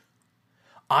waited,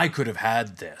 I could have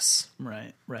had this.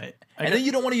 Right. And then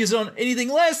you don't want to use it on anything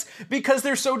less because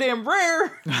they're so damn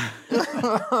rare.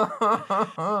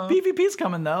 PvP's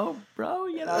coming though, bro.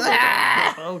 You know.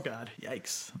 Oh god,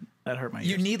 yikes! That hurt my ears.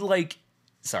 You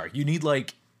need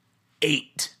like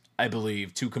 8, I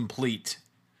believe, to complete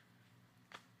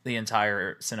the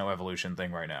entire Sinnoh evolution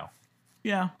thing right now.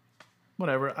 Yeah,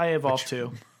 whatever. I evolved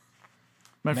too.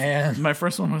 My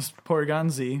first one was Porygon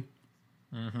Z.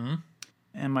 Mm-hmm.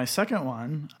 And my second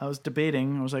one, I was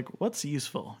debating. I was like, what's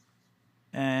useful?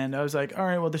 And I was like, all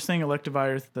right, well, they're saying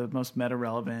Electivire is the most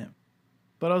meta-relevant.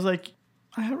 But I was like,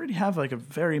 I already have like a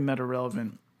very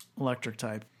meta-relevant electric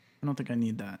type. I don't think I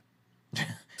need that.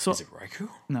 So, is it Raikou?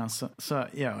 No, so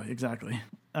yeah, exactly.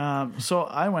 So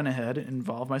I went ahead and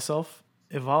evolved myself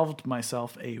a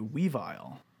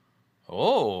Weavile.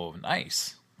 Oh,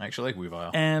 nice. I actually like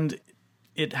Weavile. And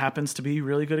it happens to be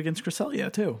really good against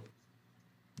Cresselia, too.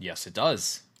 Yes, it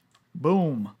does.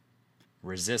 Boom.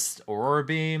 Resist Aurora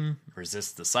Beam,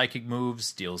 resist the psychic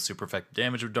moves, deals super effective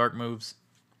damage with dark moves.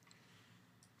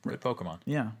 Good Pokemon.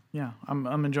 Yeah.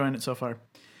 I'm enjoying it so far.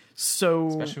 So,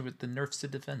 especially with the nerfs to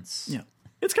defense. Yeah.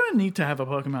 It's kind of neat to have a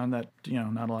Pokemon that,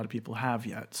 not a lot of people have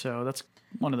yet. So that's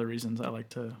one of the reasons I like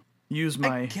to use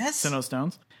my Sinnoh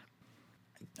Stones.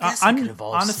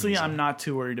 Honestly, I'm not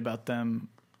too worried about them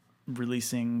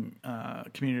releasing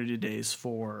community days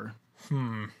for,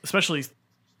 especially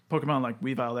Pokemon like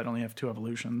Weavile that only have 2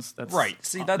 evolutions. That's right.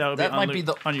 See, that might be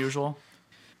the unusual.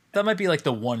 That might be like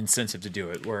the one incentive to do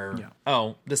it, where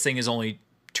this thing is only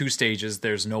 2 stages.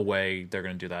 There's no way they're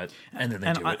going to do that, and then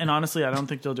they do it. And honestly, I don't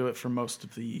think they'll do it for most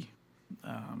of the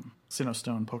Sinnoh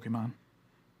Stone Pokemon.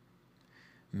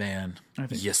 Man,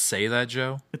 you say that,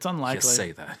 Joe? It's unlikely. You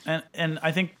say that. And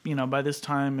I think, by this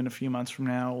time, in a few months from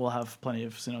now, we'll have plenty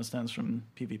of Sinnoh Stones from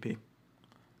PvP.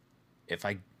 If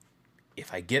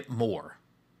I get more,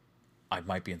 I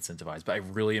might be incentivized, but I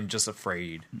really am just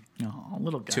afraid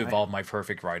little guy. to evolve my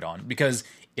perfect Rhydon. Because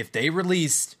if they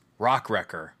released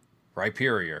Rockwrecker,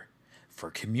 Rhyperior, for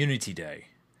Community Day,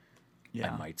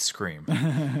 I might scream.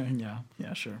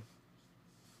 Yeah, sure.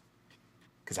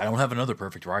 Because I don't have another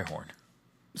perfect Rhyhorn.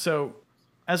 So,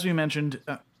 as we mentioned,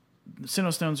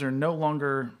 Sinnoh Stones are no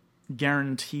longer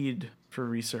guaranteed for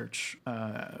research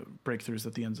breakthroughs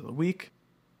at the end of the week.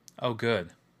 Oh,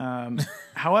 good.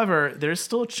 However, there's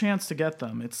still a chance to get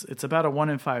them. It's about a 1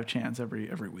 in 5 chance every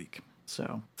week.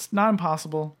 So, it's not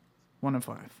impossible. 1 in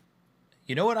 5.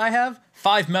 You know what I have?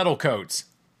 5 metal coats.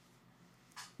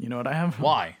 You know what I have?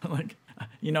 Why?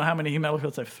 You know how many metal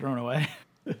coats I've thrown away?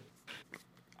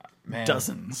 Man.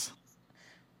 Dozens.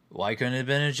 Why couldn't it have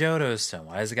been a Johto Stone?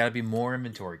 Why has it got to be more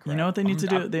inventory crap? You know what they need to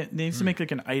do? They need to make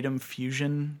like an item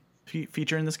fusion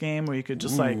feature in this game where you could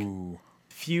just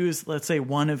fuse, let's say,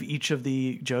 one of each of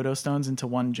the Johto Stones into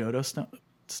one Johto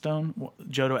stone.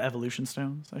 Johto Evolution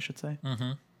Stones, I should say.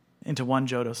 Mm-hmm. Into one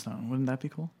Johto Stone. Wouldn't that be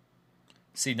cool?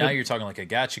 See, now you're talking like a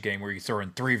gacha game where you throw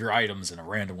in 3 of your items and a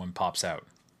random one pops out.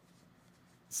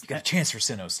 You got a chance for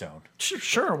Sinnoh Stone.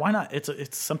 Sure, why not?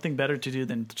 It's something better to do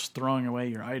than just throwing away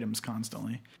your items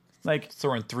constantly. Like,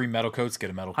 throw in 3 metal coats,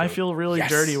 get a metal coat. I feel really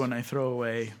dirty when I throw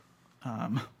away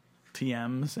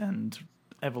TMs and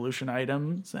evolution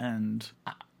items and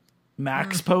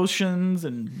max potions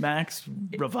and max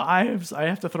revives. I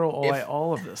have to throw away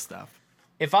all of this stuff.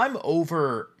 If I'm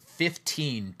over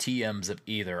 15 TMs of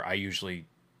either, I usually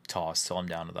toss till I'm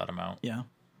down to that amount. Yeah.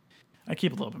 I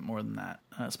keep a little bit more than that,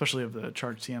 especially of the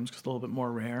charged TMs, because it's a little bit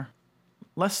more rare.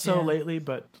 Less so lately,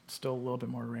 but still a little bit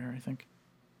more rare, I think.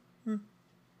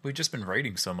 We've just been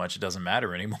raiding so much, it doesn't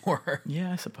matter anymore.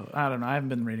 Yeah, I suppose. I don't know. I haven't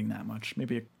been raiding that much.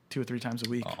 Maybe 2 or 3 times a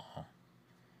week. Oh.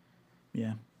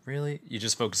 Yeah. Really? You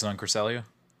just focus on Cresselia?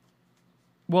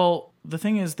 Well, the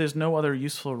thing is, there's no other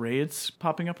useful raids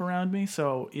popping up around me,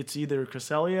 so it's either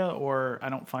Cresselia or I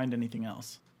don't find anything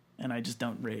else, and I just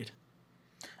don't raid.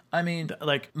 I mean,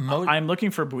 I'm looking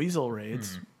for Buizel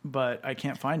raids, but I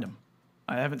can't find them.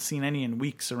 I haven't seen any in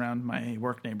weeks around my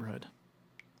work neighborhood.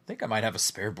 I think I might have a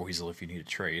spare Buizel if you need a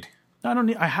trade.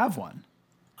 I have one.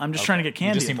 I'm just trying to get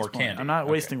candy. You just need more candy. I'm not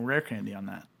wasting rare candy on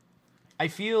that. I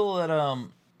feel that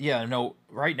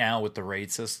right now with the raid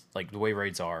system, like the way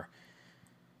raids are,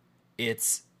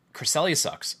 it's Cresselia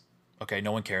sucks. Okay,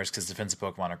 no one cares because defensive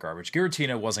Pokemon are garbage.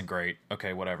 Giratina wasn't great.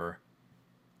 Okay, whatever.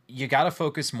 You got to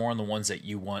focus more on the ones that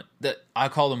you want. That I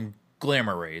call them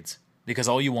glamour raids because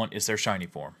all you want is their shiny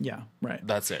form. Yeah, right.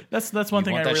 That's it. That's one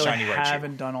thing I really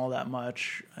haven't done all that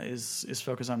much is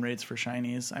focus on raids for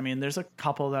shinies. I mean, there's a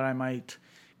couple that I might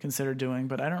consider doing,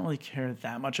 but I don't really care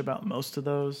that much about most of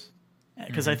those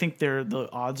because I think the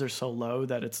odds are so low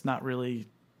that it's not really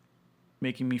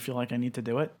making me feel like I need to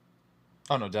do it.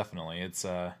 Oh no, definitely. It's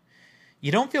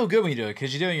you don't feel good when you do it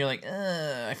because you do it and you're like,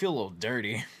 I feel a little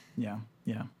dirty. Yeah.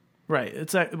 Right.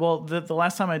 It's the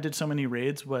last time I did so many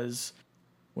raids was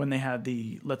when they had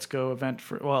the Let's Go event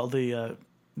for the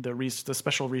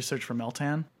special research for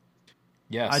Meltan.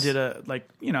 Yes. I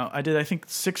did I think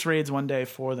 6 raids one day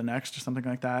for the next or something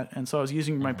like that. And so I was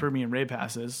using my premium raid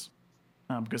passes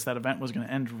because that event was going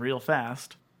to end real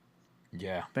fast.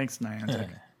 Yeah. Thanks, Niantic.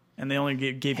 And they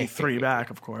only gave you 3 back,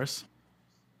 of course.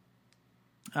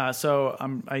 So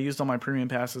I used all my premium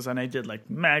passes and I did like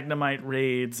Magnemite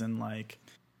raids and like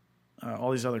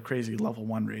all these other crazy level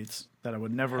 1 raids that I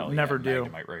would never do.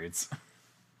 Magnemite raids.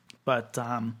 But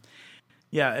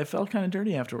yeah, it felt kind of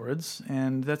dirty afterwards,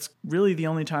 and that's really the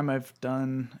only time I've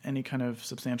done any kind of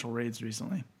substantial raids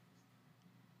recently.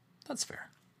 That's fair.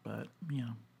 But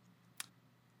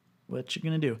what you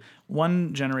gonna do?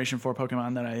 One Generation 4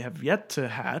 Pokemon that I have yet to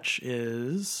hatch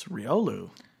is Riolu.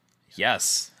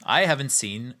 Yes, I haven't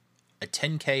seen a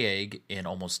 10K egg in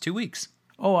almost 2 weeks.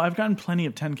 Oh, I've gotten plenty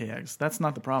of 10K eggs. That's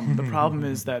not the problem. The problem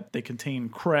is that they contain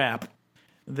crap.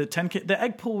 The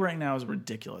egg pool right now is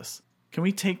ridiculous. Can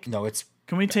we take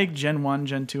Gen 1,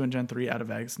 Gen 2, and Gen 3 out of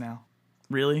eggs now?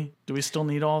 Really? Do we still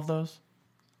need all of those?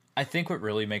 I think what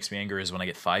really makes me angry is when I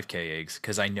get 5K eggs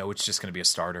because I know it's just going to be a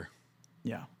starter.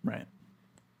 Yeah, right.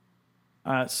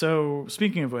 So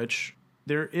speaking of which,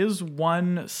 there is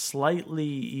one slightly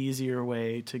easier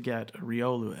way to get a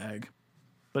Riolu egg,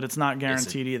 but it's not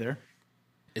guaranteed either.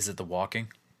 Is it the walking?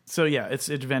 So yeah, it's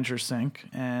Adventure Sync,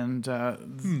 and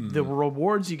the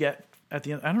rewards you get at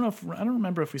the end. I don't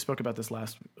remember if we spoke about this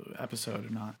last episode or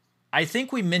not. I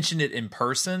think we mentioned it in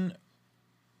person,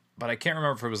 but I can't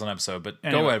remember if it was an episode. But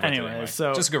anyway, go ahead. Anyway,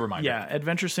 so just a good reminder. Yeah,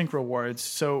 Adventure Sync rewards.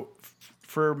 So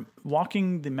for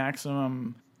walking the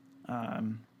maximum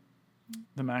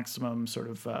sort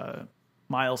of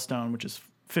milestone, which is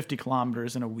 50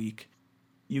 kilometers in a week,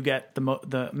 you get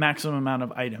the maximum amount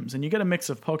of items, and you get a mix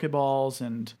of Pokeballs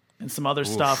and some other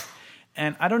stuff.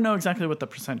 And I don't know exactly what the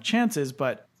percent chance is,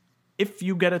 but if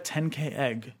you get a 10K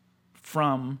egg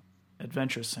from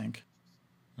Adventure Sync,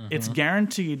 it's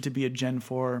guaranteed to be a Gen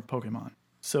 4 Pokemon.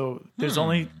 So there's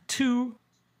only 2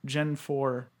 Gen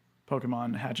 4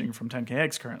 Pokemon hatching from 10K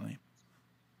eggs currently.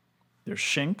 There's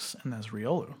Shinx and there's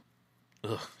Riolu.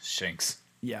 Ugh, Shinx.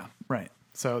 Yeah, right.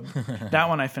 So that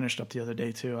one I finished up the other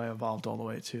day too. I evolved all the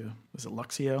way to, was it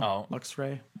Luxio? Oh.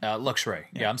 Luxray? Luxray.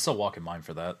 Yeah, I'm still walking mine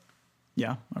for that.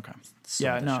 Yeah, okay. So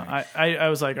yeah, no, I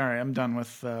was like, all right, I'm done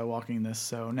with walking this.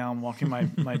 So now I'm walking my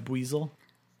Buizel.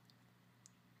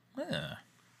 Yeah,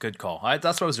 good call.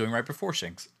 That's what I was doing right before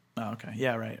Shinx. Oh, okay.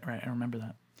 Yeah, right. I remember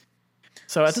that.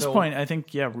 So at this point, I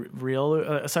think, yeah,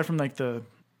 Riolu, aside from like the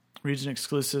region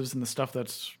exclusives and the stuff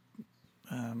that's,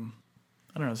 I don't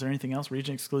know, is there anything else?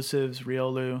 Region exclusives,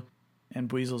 Riolu, and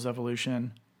Buizel's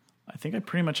evolution. I think I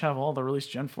pretty much have all the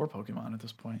released Gen 4 Pokemon at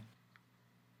this point.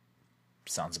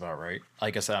 Sounds about right.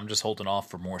 Like I said, I'm just holding off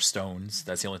for more stones.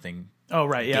 That's the only thing. Oh,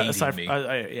 right. Yeah. Aside from,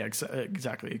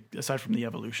 exactly. Aside from the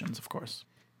evolutions, of course.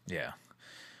 Yeah.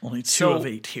 Only 2 of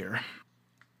 8 here.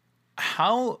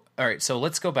 All right. So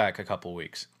let's go back a couple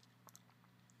weeks.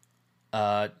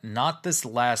 Not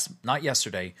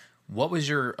yesterday. What was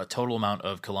your total amount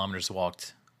of kilometers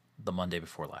walked the Monday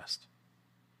before last?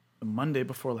 The Monday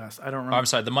before last? I don't remember. I'm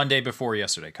sorry, the Monday before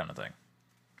yesterday kind of thing.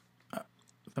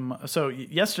 So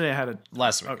yesterday I had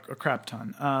a crap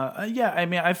ton. Yeah, I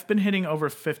mean, I've been hitting over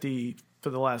 50 for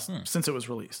the last, since it was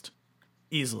released.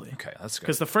 Easily. Okay, that's good.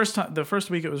 Because the first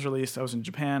week it was released, I was in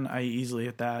Japan. I easily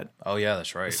hit that. Oh, yeah,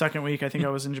 that's right. The second week, I think I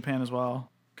was in Japan as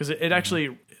well. Because it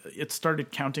actually, it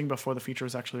started counting before the feature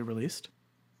was actually released.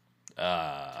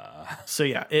 So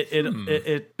yeah,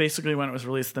 it basically, when it was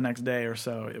released the next day or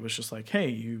so, it was just like, hey,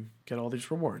 you get all these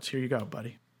rewards. Here you go,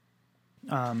 buddy.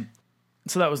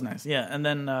 So that was nice. Yeah. And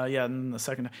then, and the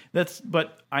second,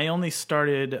 but I only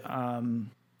started,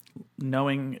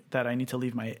 knowing that I need to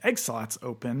leave my egg slots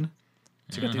open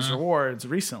to get these rewards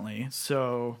recently.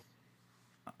 So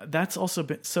that's also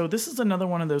been, so this is another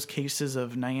one of those cases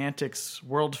of Niantic's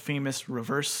world famous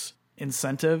reverse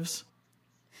incentives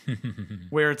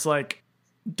where it's like,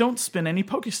 don't spin any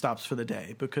Pokestops for the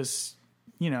day because,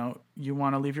 you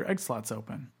want to leave your egg slots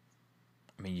open.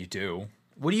 I mean, you do.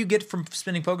 What do you get from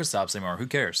spinning Pokestops anymore? Who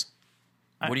cares?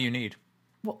 What do you need?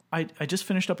 Well, I just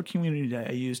finished up a community day.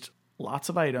 I used lots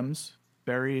of items,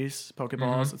 berries,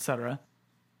 Pokeballs, etc.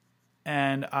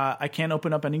 And I can't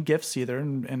open up any gifts either,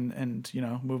 and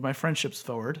move my friendships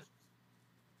forward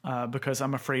because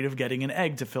I'm afraid of getting an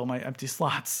egg to fill my empty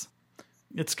slots.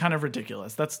 It's kind of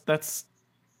ridiculous. That's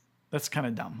kind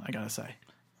of dumb, I gotta say.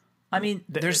 I mean,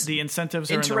 there's the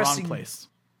incentives are in the wrong place.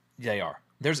 They are.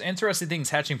 There's interesting things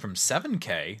hatching from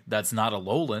 7K. That's not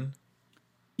Alolan.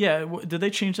 Yeah, did they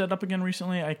change that up again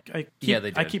recently? They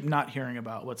did. I keep not hearing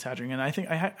about what's hatching, and I think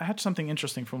I had something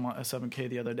interesting from a 7K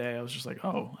the other day. I was just like,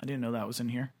 oh, I didn't know that was in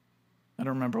here. I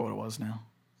don't remember what it was now.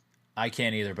 I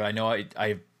can't either, but I know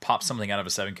I popped something out of a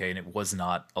 7K, and it was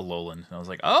not Alolan. And I was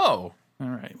like, oh. All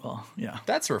right, well, yeah.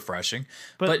 That's refreshing.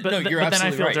 But no, you're absolutely right. Then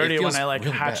I feel dirty when I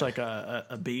really hatch bad. like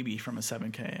a baby from a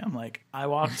 7K. I'm like, I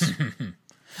walked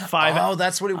 5... Oh,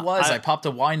 that's what it was. I popped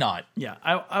a why not. Yeah,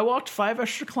 I walked 5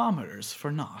 extra kilometers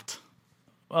for not.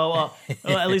 Well,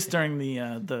 at least during the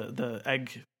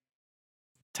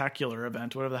egg-tacular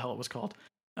event, whatever the hell it was called,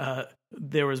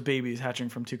 there was babies hatching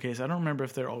from 2Ks. I don't remember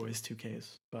if they're always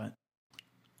 2Ks, but...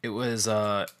 It was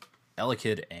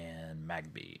Elekid and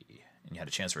Magby, and you had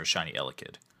a chance for a shiny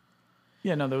Elekid.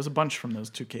 Yeah, no, there was a bunch from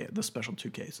those 2K, the special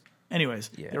 2Ks. Anyways,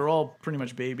 they were all pretty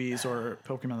much babies or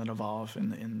Pokemon that evolve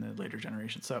in the later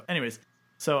generations. So anyways,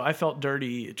 I felt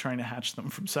dirty trying to hatch them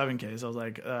from 7Ks. I was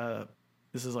like,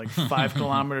 this is like 5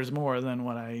 kilometers more than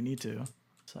what I need to.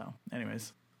 So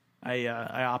anyways, I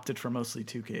opted for mostly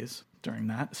 2Ks during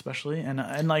that especially.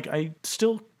 And like I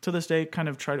still to this day kind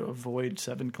of try to avoid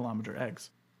 7-kilometer eggs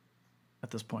at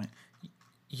this point.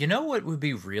 You know what would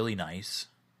be really nice?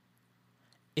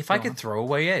 If I could throw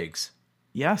away eggs.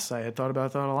 Yes, I had thought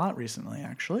about that a lot recently,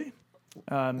 actually.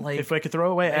 If I could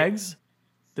throw away eggs,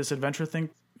 this Adventure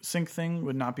Sync thing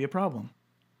would not be a problem.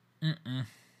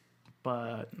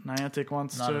 But Niantic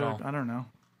wants to, I don't know,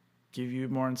 give you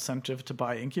more incentive to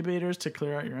buy incubators to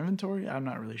clear out your inventory. I'm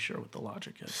not really sure what the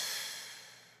logic is.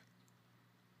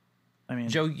 I mean,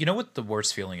 Joe, you know what the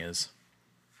worst feeling is?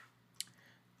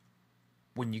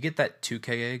 When you get that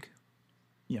 2K egg.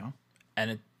 Yeah.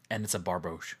 And it's a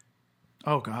Barboach.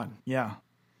 Oh God, yeah,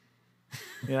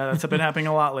 yeah. That's been happening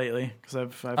a lot lately because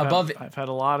I've had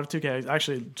a lot of 2K.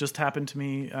 Actually, just happened to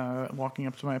me walking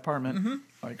up to my apartment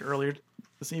like earlier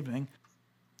this evening.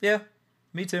 Yeah,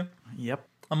 me too. Yep.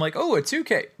 I'm like, oh, a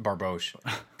 2K Barboach.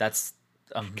 That's.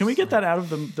 Can we get that out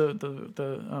of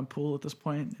the pool at this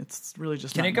point? It's really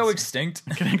just. Can it go extinct?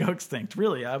 Can it go extinct?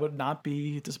 Really, I would not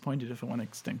be disappointed if it went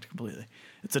extinct completely.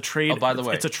 It's a trade. Oh, by the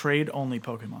way, it's a trade only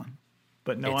Pokemon.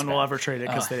 But no one will ever trade it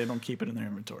because they don't keep it in their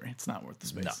inventory. It's not worth the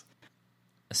space. No.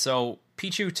 So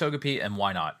Pichu, Togepi, and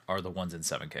Why Not are the ones in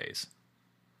 7Ks.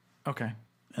 Okay.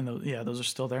 And those are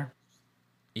still there?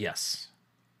 Yes.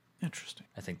 Interesting.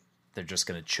 I think they're just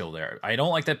going to chill there. I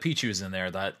don't like that Pichu's in there.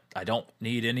 That I don't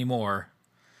need anymore.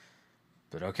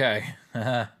 But okay.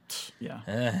 Yeah.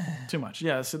 Too much.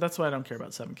 Yeah, so that's why I don't care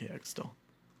about 7KX still.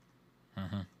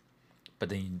 But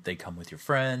then they come with your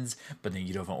friends, but then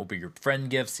you don't open your friend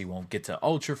gifts, you won't get to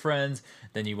Ultra Friends,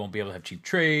 then you won't be able to have cheap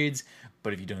trades,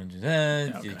 but if you don't do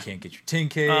that, you can't get your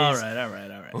 10Ks. All right.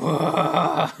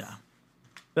 Yeah.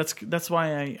 That's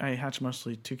why I hatch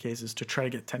mostly 2Ks is to try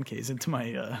to get 10Ks into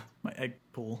my my egg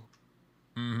pool.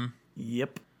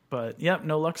 Yep. But,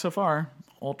 no luck so far.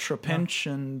 Ultra Pinch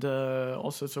and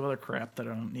all sorts of other crap that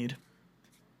I don't need.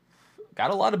 Got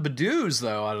a lot of Badoos,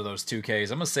 though, out of those 2Ks.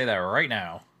 I'm going to say that right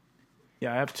now.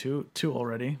 Yeah, I have two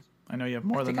already. I know you have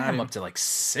more than that. I'm up to like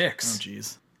 6. Oh,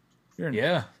 jeez.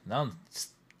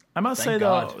 I must say,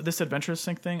 though, this Adventure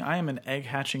Sync thing, I am an egg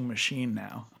hatching machine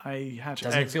now. I hatch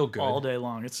eggs all day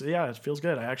long. It feels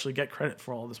good. I actually get credit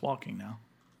for all this walking now.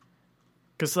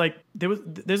 Because like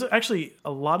there's actually a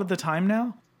lot of the time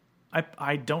now,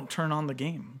 I don't turn on the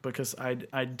game because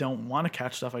I don't want to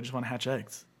catch stuff. I just want to hatch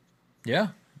eggs. Yeah.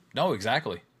 No,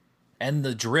 exactly. And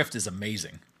the drift is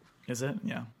amazing. Is it?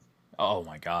 Yeah. Oh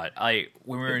my God! When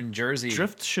we were in Jersey,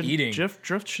 drift should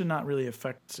not really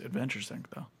affect Adventure Sync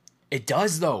though. It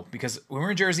does though, because when we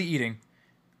were in Jersey eating,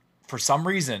 for some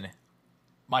reason,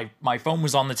 my phone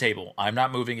was on the table. I'm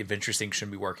not moving. Adventure Sync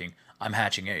shouldn't be working. I'm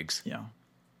hatching eggs. Yeah.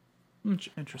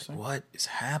 Interesting. What is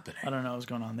happening? I don't know what's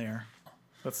going on there.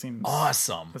 That seems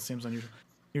awesome. That seems unusual.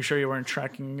 You sure you weren't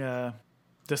tracking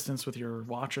distance with your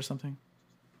watch or something?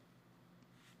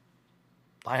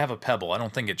 I have a Pebble. I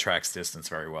don't think it tracks distance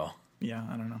very well. Yeah,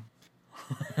 I don't know.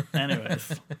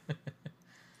 Anyways,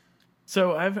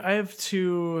 so I have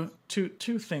two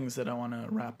things that I want to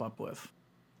wrap up with.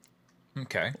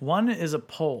 Okay. One is a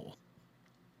poll.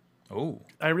 Oh.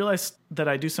 I realized that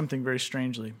I do something very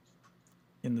strangely.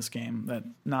 in this game that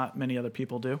not many other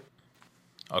people do.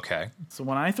 Okay. So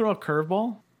when I throw a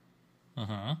curveball,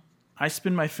 I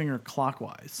spin my finger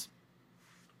clockwise,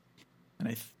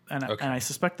 and I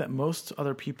suspect that most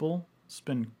other people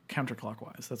spin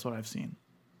counterclockwise. That's what I've seen.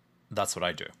 That's what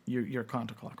I do. You're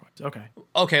counterclockwise. Okay.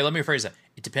 Okay, let me rephrase that.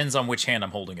 It depends on which hand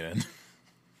I'm holding it in.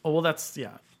 Oh, well, that's,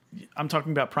 yeah. I'm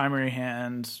talking about primary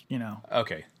hand,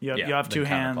 Okay. You have two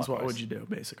hands. What would you do,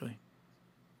 basically?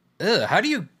 Ugh, how do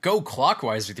you go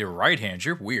clockwise with your right hand?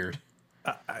 You're weird.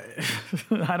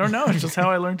 I don't know. It's just how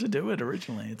I learned to do it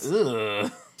originally.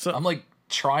 Ugh. So I'm like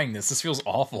trying this. This feels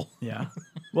awful. Yeah.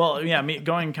 Well, yeah,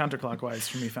 going counterclockwise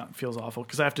for me feels awful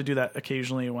because I have to do that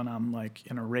occasionally when I'm like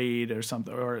in a raid or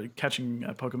something, or catching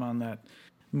a Pokemon that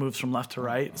moves from left to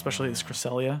right, especially this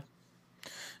Cresselia.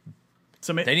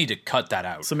 So they need to cut that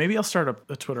out. So maybe I'll start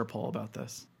a Twitter poll about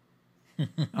this.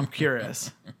 I'm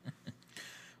curious.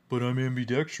 But I'm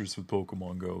ambidextrous with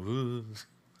Pokemon Go. Ugh.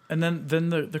 And then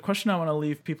the question I want to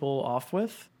leave people off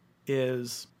with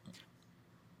is,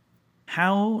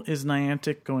 how is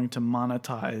Niantic going to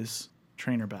monetize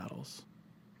trainer battles?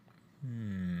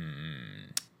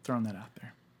 Throwing that out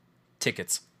there.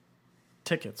 Tickets.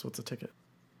 What's a ticket?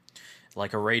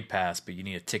 Like a raid pass, but you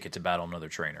need a ticket to battle another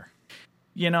trainer.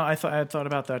 I had thought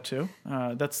about that too.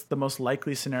 That's the most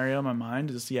likely scenario in my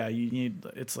mind. Is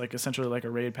it's like essentially like a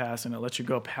raid pass, and it lets you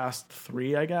go past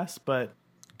 3, I guess. But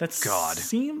that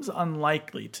seems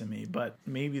unlikely to me. But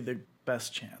maybe the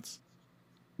best chance.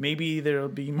 Maybe there'll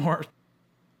be more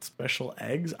special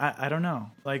eggs. I don't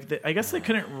know. Like I guess they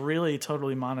couldn't really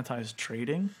totally monetize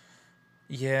trading.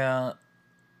 Yeah,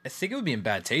 I think it would be in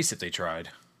bad taste if they tried.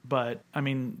 But I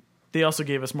mean, they also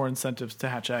gave us more incentives to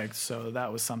hatch eggs, so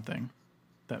that was something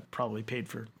that probably paid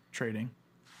for trading.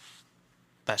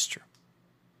 That's true.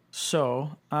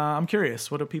 So I'm curious,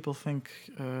 what do people think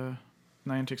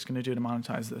Niantic's going to do to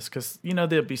monetize this? Because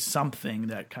there'll be something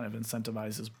that kind of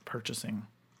incentivizes purchasing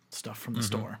stuff from the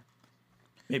store.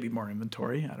 Maybe more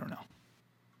inventory. I don't know.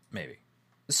 Maybe.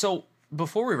 So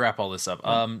before we wrap all this up,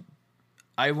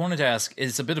 I wanted to ask,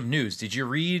 it's a bit of news. Did you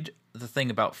read the thing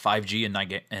about 5G and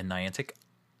Niantic?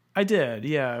 I did,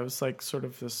 yeah. It was like sort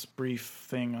of this brief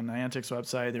thing on Niantic's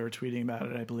website. They were tweeting about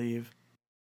it, I believe.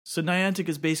 So Niantic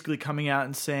is basically coming out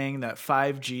and saying that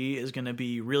 5G is going to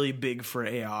be really big for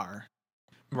AR.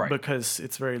 Right. Because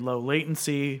it's very low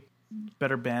latency,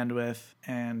 better bandwidth,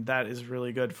 and that is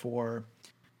really good for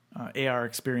AR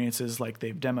experiences like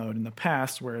they've demoed in the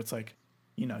past, where it's like,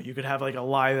 you could have like a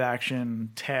live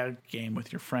action tag game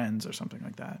with your friends or something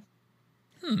like that.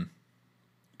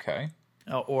 Okay.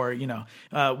 Or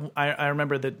I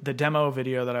remember the demo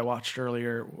video that I watched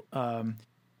earlier.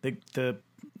 The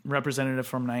representative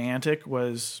from Niantic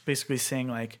was basically saying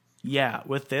like, yeah,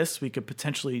 with this we could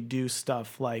potentially do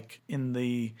stuff like in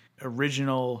the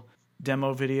original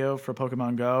demo video for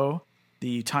Pokemon Go,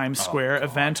 the Times Square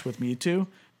event with Mewtwo.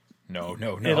 No.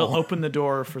 It'll open the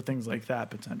door for things like that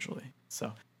potentially.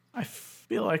 So I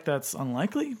feel like that's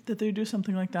unlikely that they do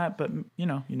something like that, but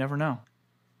you never know.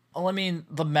 Well, I mean,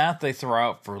 the math they throw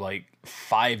out for like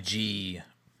 5G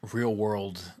real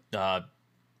world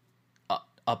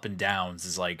up and downs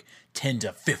is like 10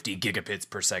 to 50 gigabits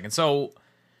per second. So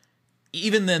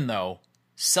even then, though,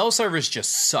 cell service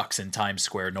just sucks in Times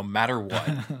Square no matter what.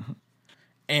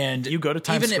 And you go to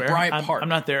Times Square. At Bryant Park, I'm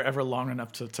not there ever long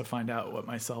enough to find out what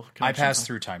myself. I pass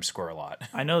through Times Square a lot.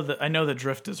 I know the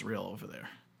drift is real over there.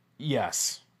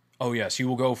 Yes. Oh yes, you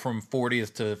will go from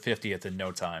 40th to 50th in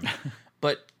no time.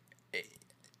 But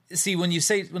see, when they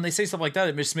say stuff like that,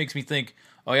 it just makes me think,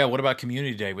 oh yeah, what about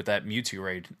Community Day with that Mewtwo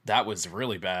raid? That was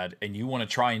really bad. And you want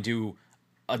to try and do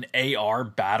an AR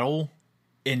battle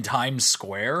in Times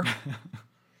Square?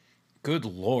 Good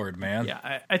Lord, man.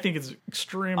 Yeah, I think it's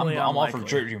extremely unlikely. I'm all for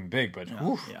dreaming big, but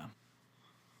yeah.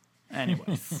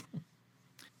 Anyways.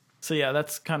 So yeah,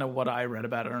 that's kind of what I read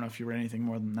about it. I don't know if you read anything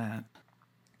more than that.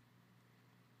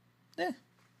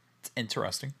 It's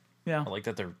interesting. Yeah. I like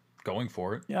that they're going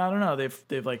for it. Yeah, I don't know.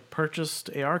 They've like purchased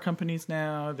AR companies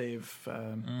now. They've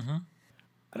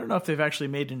I don't know if they've actually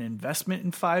made an investment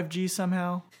in 5G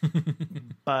somehow,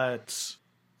 but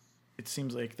it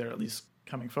seems like they're at least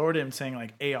coming forward and saying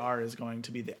like AR is going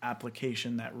to be the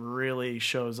application that really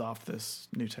shows off this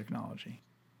new technology.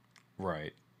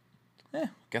 Right.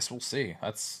 Guess we'll see.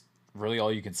 That's really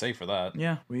all you can say for that.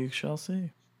 Yeah, we shall see.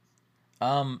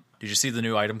 Did you see the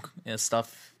new item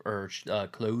stuff or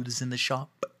clothes in the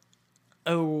shop?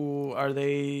 Oh, are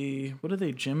they? What are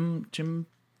they? Gym?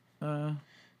 They're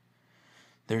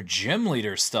gym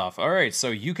leader stuff. All right, so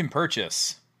you can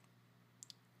purchase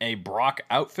a Brock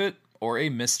outfit or a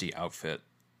Misty outfit.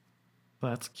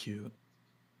 That's cute.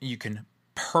 You can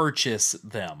purchase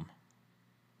them.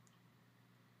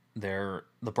 The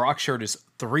Brock shirt is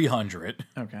 $300,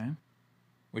 Okay.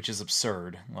 which is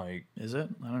absurd. Like, Is it?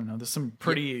 I don't know. There's some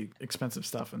pretty expensive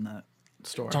stuff in that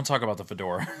store. don't talk about the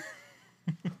fedora.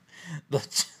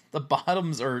 the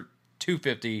bottoms are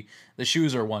 $250. The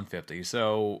shoes are $150.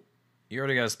 So you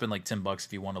already got to spend like $10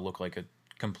 if you want to look like a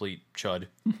complete chud.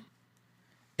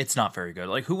 It's not very good.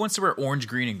 Like, who wants to wear orange,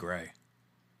 green, and gray?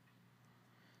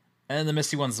 And the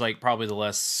Misty one's like probably the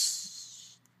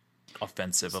less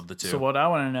offensive of the two. So what I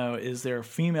want to know is there a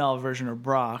female version of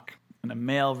Brock and a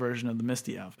male version of the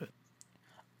Misty outfit?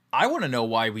 I want to know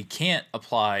why we can't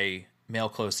apply male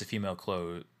clothes to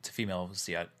females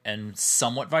yet, and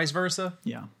somewhat vice versa.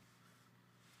 Yeah.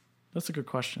 That's a good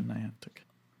question, Niantic.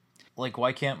 Like,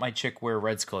 why can't my chick wear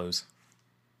Red's clothes?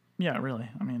 Yeah, really.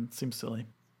 I mean, it seems silly.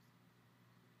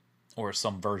 Or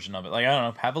some version of it. Like, I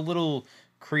don't know. Have a little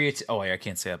creative... Oh, wait, I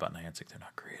can't say that about Niantic. They're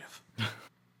not creative.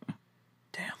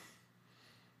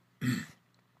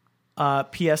 Damn.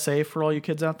 PSA for all you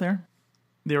kids out there.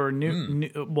 There were new...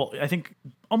 Well, I think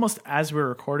almost as we were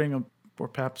recording, or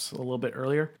perhaps a little bit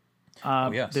earlier,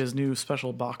 yes. there's new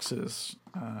special boxes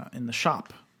in the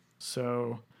shop.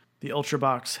 So the Ultra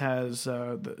Box has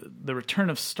the return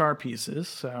of star pieces.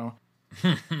 So,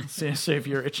 so if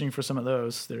you're itching for some of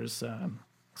those, there's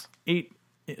 8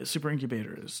 super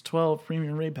incubators, 12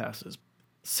 premium raid passes,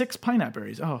 6 pineapple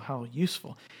berries. Oh, how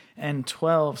useful. And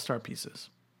 12 star pieces.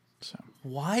 So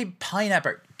Why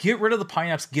pineapple? Get rid of the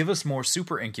pineapples. Give us more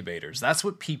super incubators. That's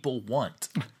what people want.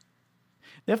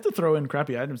 they have to throw in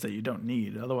crappy items that you don't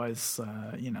need. Otherwise,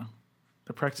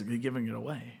 they're practically giving it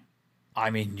away. I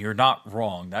mean, you're not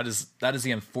wrong. That is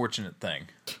the unfortunate thing.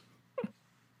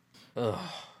 Ugh.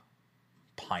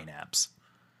 Pineapps.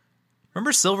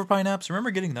 Remember silver pineapps?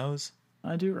 Remember getting those?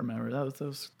 I do remember that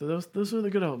was those were the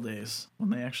good old days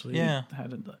when they actually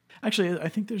had it. Actually, I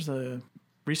think there's a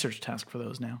research task for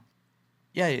those now.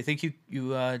 Yeah, I think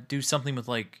you do something with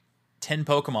like 10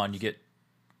 Pokemon, you get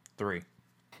 3.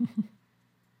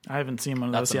 I haven't seen one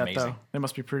of those yet, amazing. though. They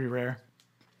must be pretty rare.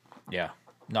 Yeah.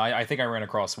 No, I think I ran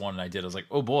across one and I did. I was like,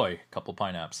 oh boy, a couple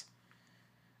pineapps.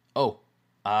 Oh,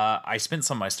 I spent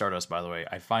some of my Stardust, by the way.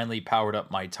 I finally powered up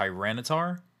my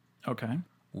Tyranitar Okay.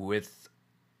 with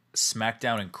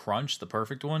Smackdown and Crunch, the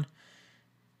perfect one.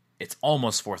 It's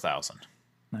almost 4,000.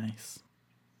 Nice.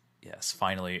 Yes,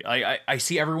 finally. I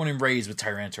see everyone in raids with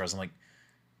Tyranitars. I'm like,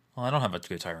 well, I don't have a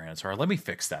good Tyranitar. Let me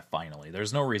fix that finally.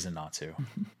 There's no reason not to.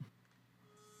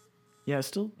 Yeah,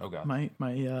 still. Oh, God. My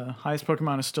highest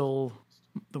Pokemon is still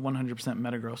the 100%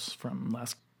 Metagross from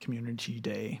last Community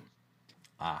Day.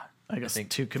 I guess think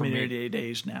 2 Community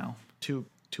Days now. 2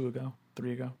 ago,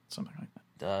 3 ago, something like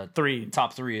that. 3.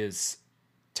 Top 3 is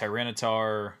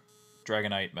Tyranitar,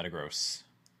 Dragonite, Metagross.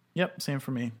 Yep, same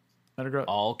for me. Metagross.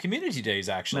 All community days,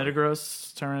 actually.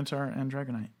 Metagross, Tyranitar, and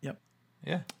Dragonite. Yep.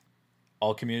 Yeah.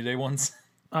 All community day ones?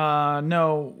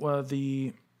 No,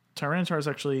 the Tyranitar is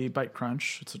actually Bite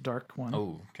Crunch. It's a dark one.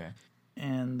 Oh, okay.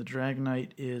 And the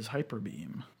Dragonite is Hyper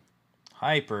Beam.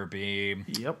 Hyper Beam.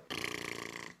 Yep.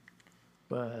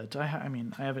 But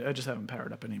I just haven't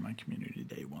powered up any of my Community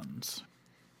Day ones.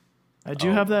 I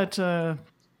do have that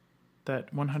 100%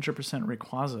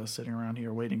 Rayquaza sitting around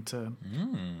here waiting to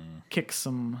kick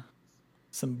some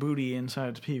booty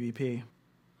inside PvP.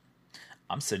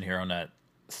 I'm sitting here on that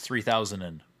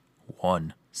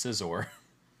 3001 Scizor.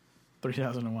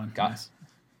 3001. Got Nice.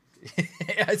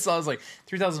 I saw. I was like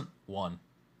 3001.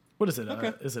 What is it?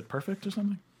 Okay. Is it perfect or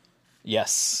something?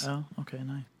 Yes. Oh, okay,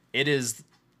 nice. It is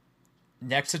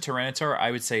next to Tyranitar.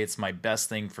 I would say it's my best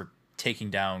thing for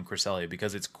taking down Cresselia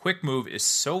because its quick move is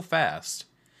so fast.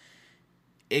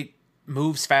 It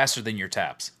moves faster than your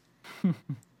taps.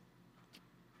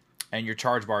 And your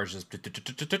charge bar is just...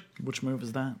 Which move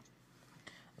is that?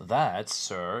 That,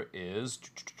 sir, is...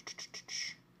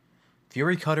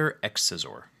 Fury Cutter X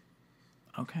Scizor.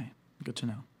 Okay, good to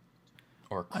know.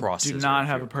 Or Cross Do Scizor, not if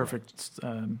have you're a perfect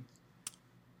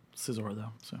Scizor,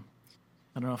 though, so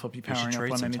I don't know if I'll be should powering up trade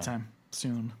one sometime. anytime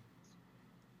soon.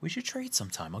 We should trade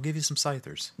sometime. I'll give you some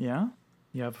Scythers. Yeah?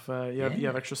 You have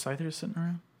extra Scythers sitting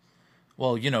around?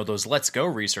 Well, those Let's Go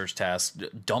research tasks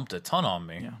dumped a ton on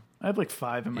me. Yeah. I have like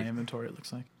 5 in my inventory, it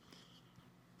looks like.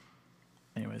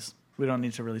 Anyways, we don't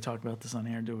need to really talk about this on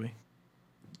air, do we?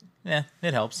 Yeah,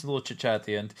 it helps. A little chit-chat at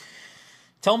the end.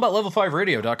 Tell them about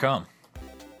level5radio.com.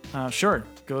 Sure.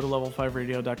 Go to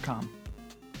level5radio.com.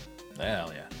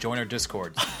 Hell yeah. Join our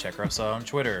Discord. Check us out on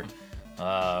Twitter.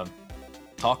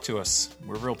 Talk to us.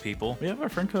 We're real people. We have our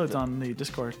friend codes on the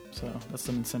Discord, so that's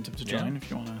an incentive to join if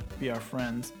you want to be our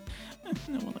friends.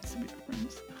 No one likes to be our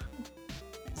friends.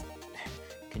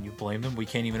 Can you blame them? We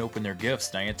can't even open their gifts.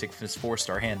 Niantic has forced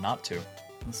our hand not to.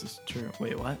 This is true.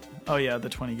 Wait, what? Oh yeah, the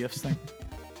 20 gifts thing.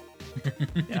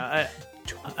 Yeah,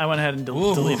 I went ahead and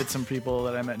deleted some people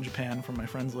that I met in Japan from my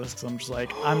friends list because I'm just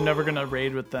like, I'm never gonna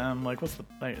raid with them. Like,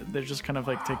 they're just kind of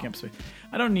like taking up space.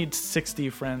 I don't need 60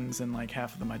 friends and like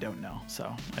half of them I don't know.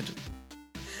 So I just.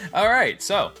 All right,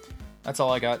 so that's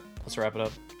all I got. Let's wrap it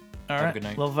up. All right. Have a good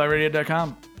night.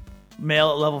 Level5radio.com. Mail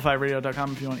at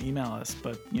level5radio.com if you want to email us.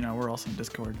 But we're also in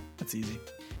Discord. That's easy.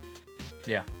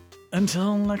 Yeah.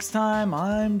 Until next time,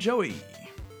 I'm Joey.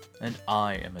 And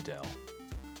I am Adele.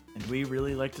 And we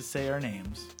really like to say our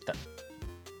names.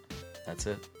 That's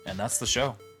it. And that's the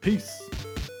show. Peace.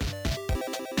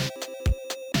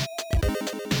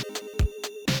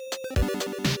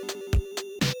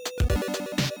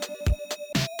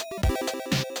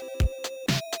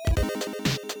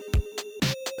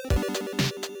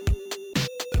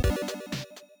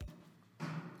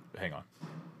 Hang on.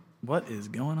 What is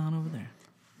going on over there?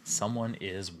 Someone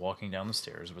is walking down the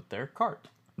stairs with their cart.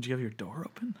 Did you have your door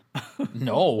open?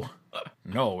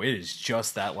 No, it is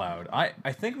just that loud. I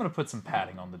think I'm going to put some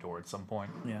padding on the door at some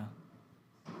point. Yeah.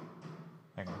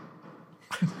 Hang on.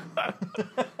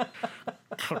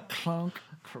 Clunk,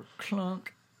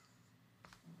 clunk.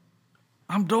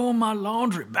 I'm doing my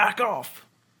laundry. Back off.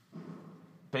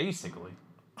 Basically.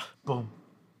 Boom.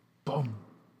 Boom.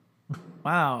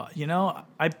 Wow.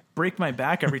 I break my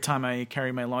back every time I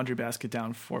carry my laundry basket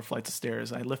down 4 flights of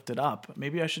stairs. I lift it up.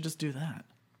 Maybe I should just do that.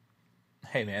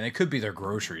 Hey, man, it could be their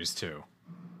groceries, too.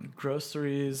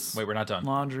 Groceries. Wait, we're not done.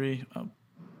 Laundry. Oh.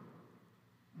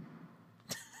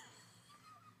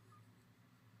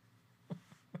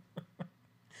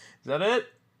 Is that it?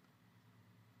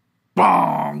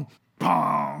 Bong!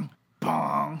 Bong!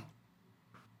 Bong!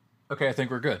 Okay, I think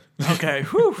we're good. Okay,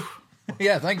 whew.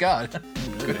 Yeah, thank God.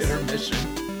 Good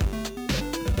intermission.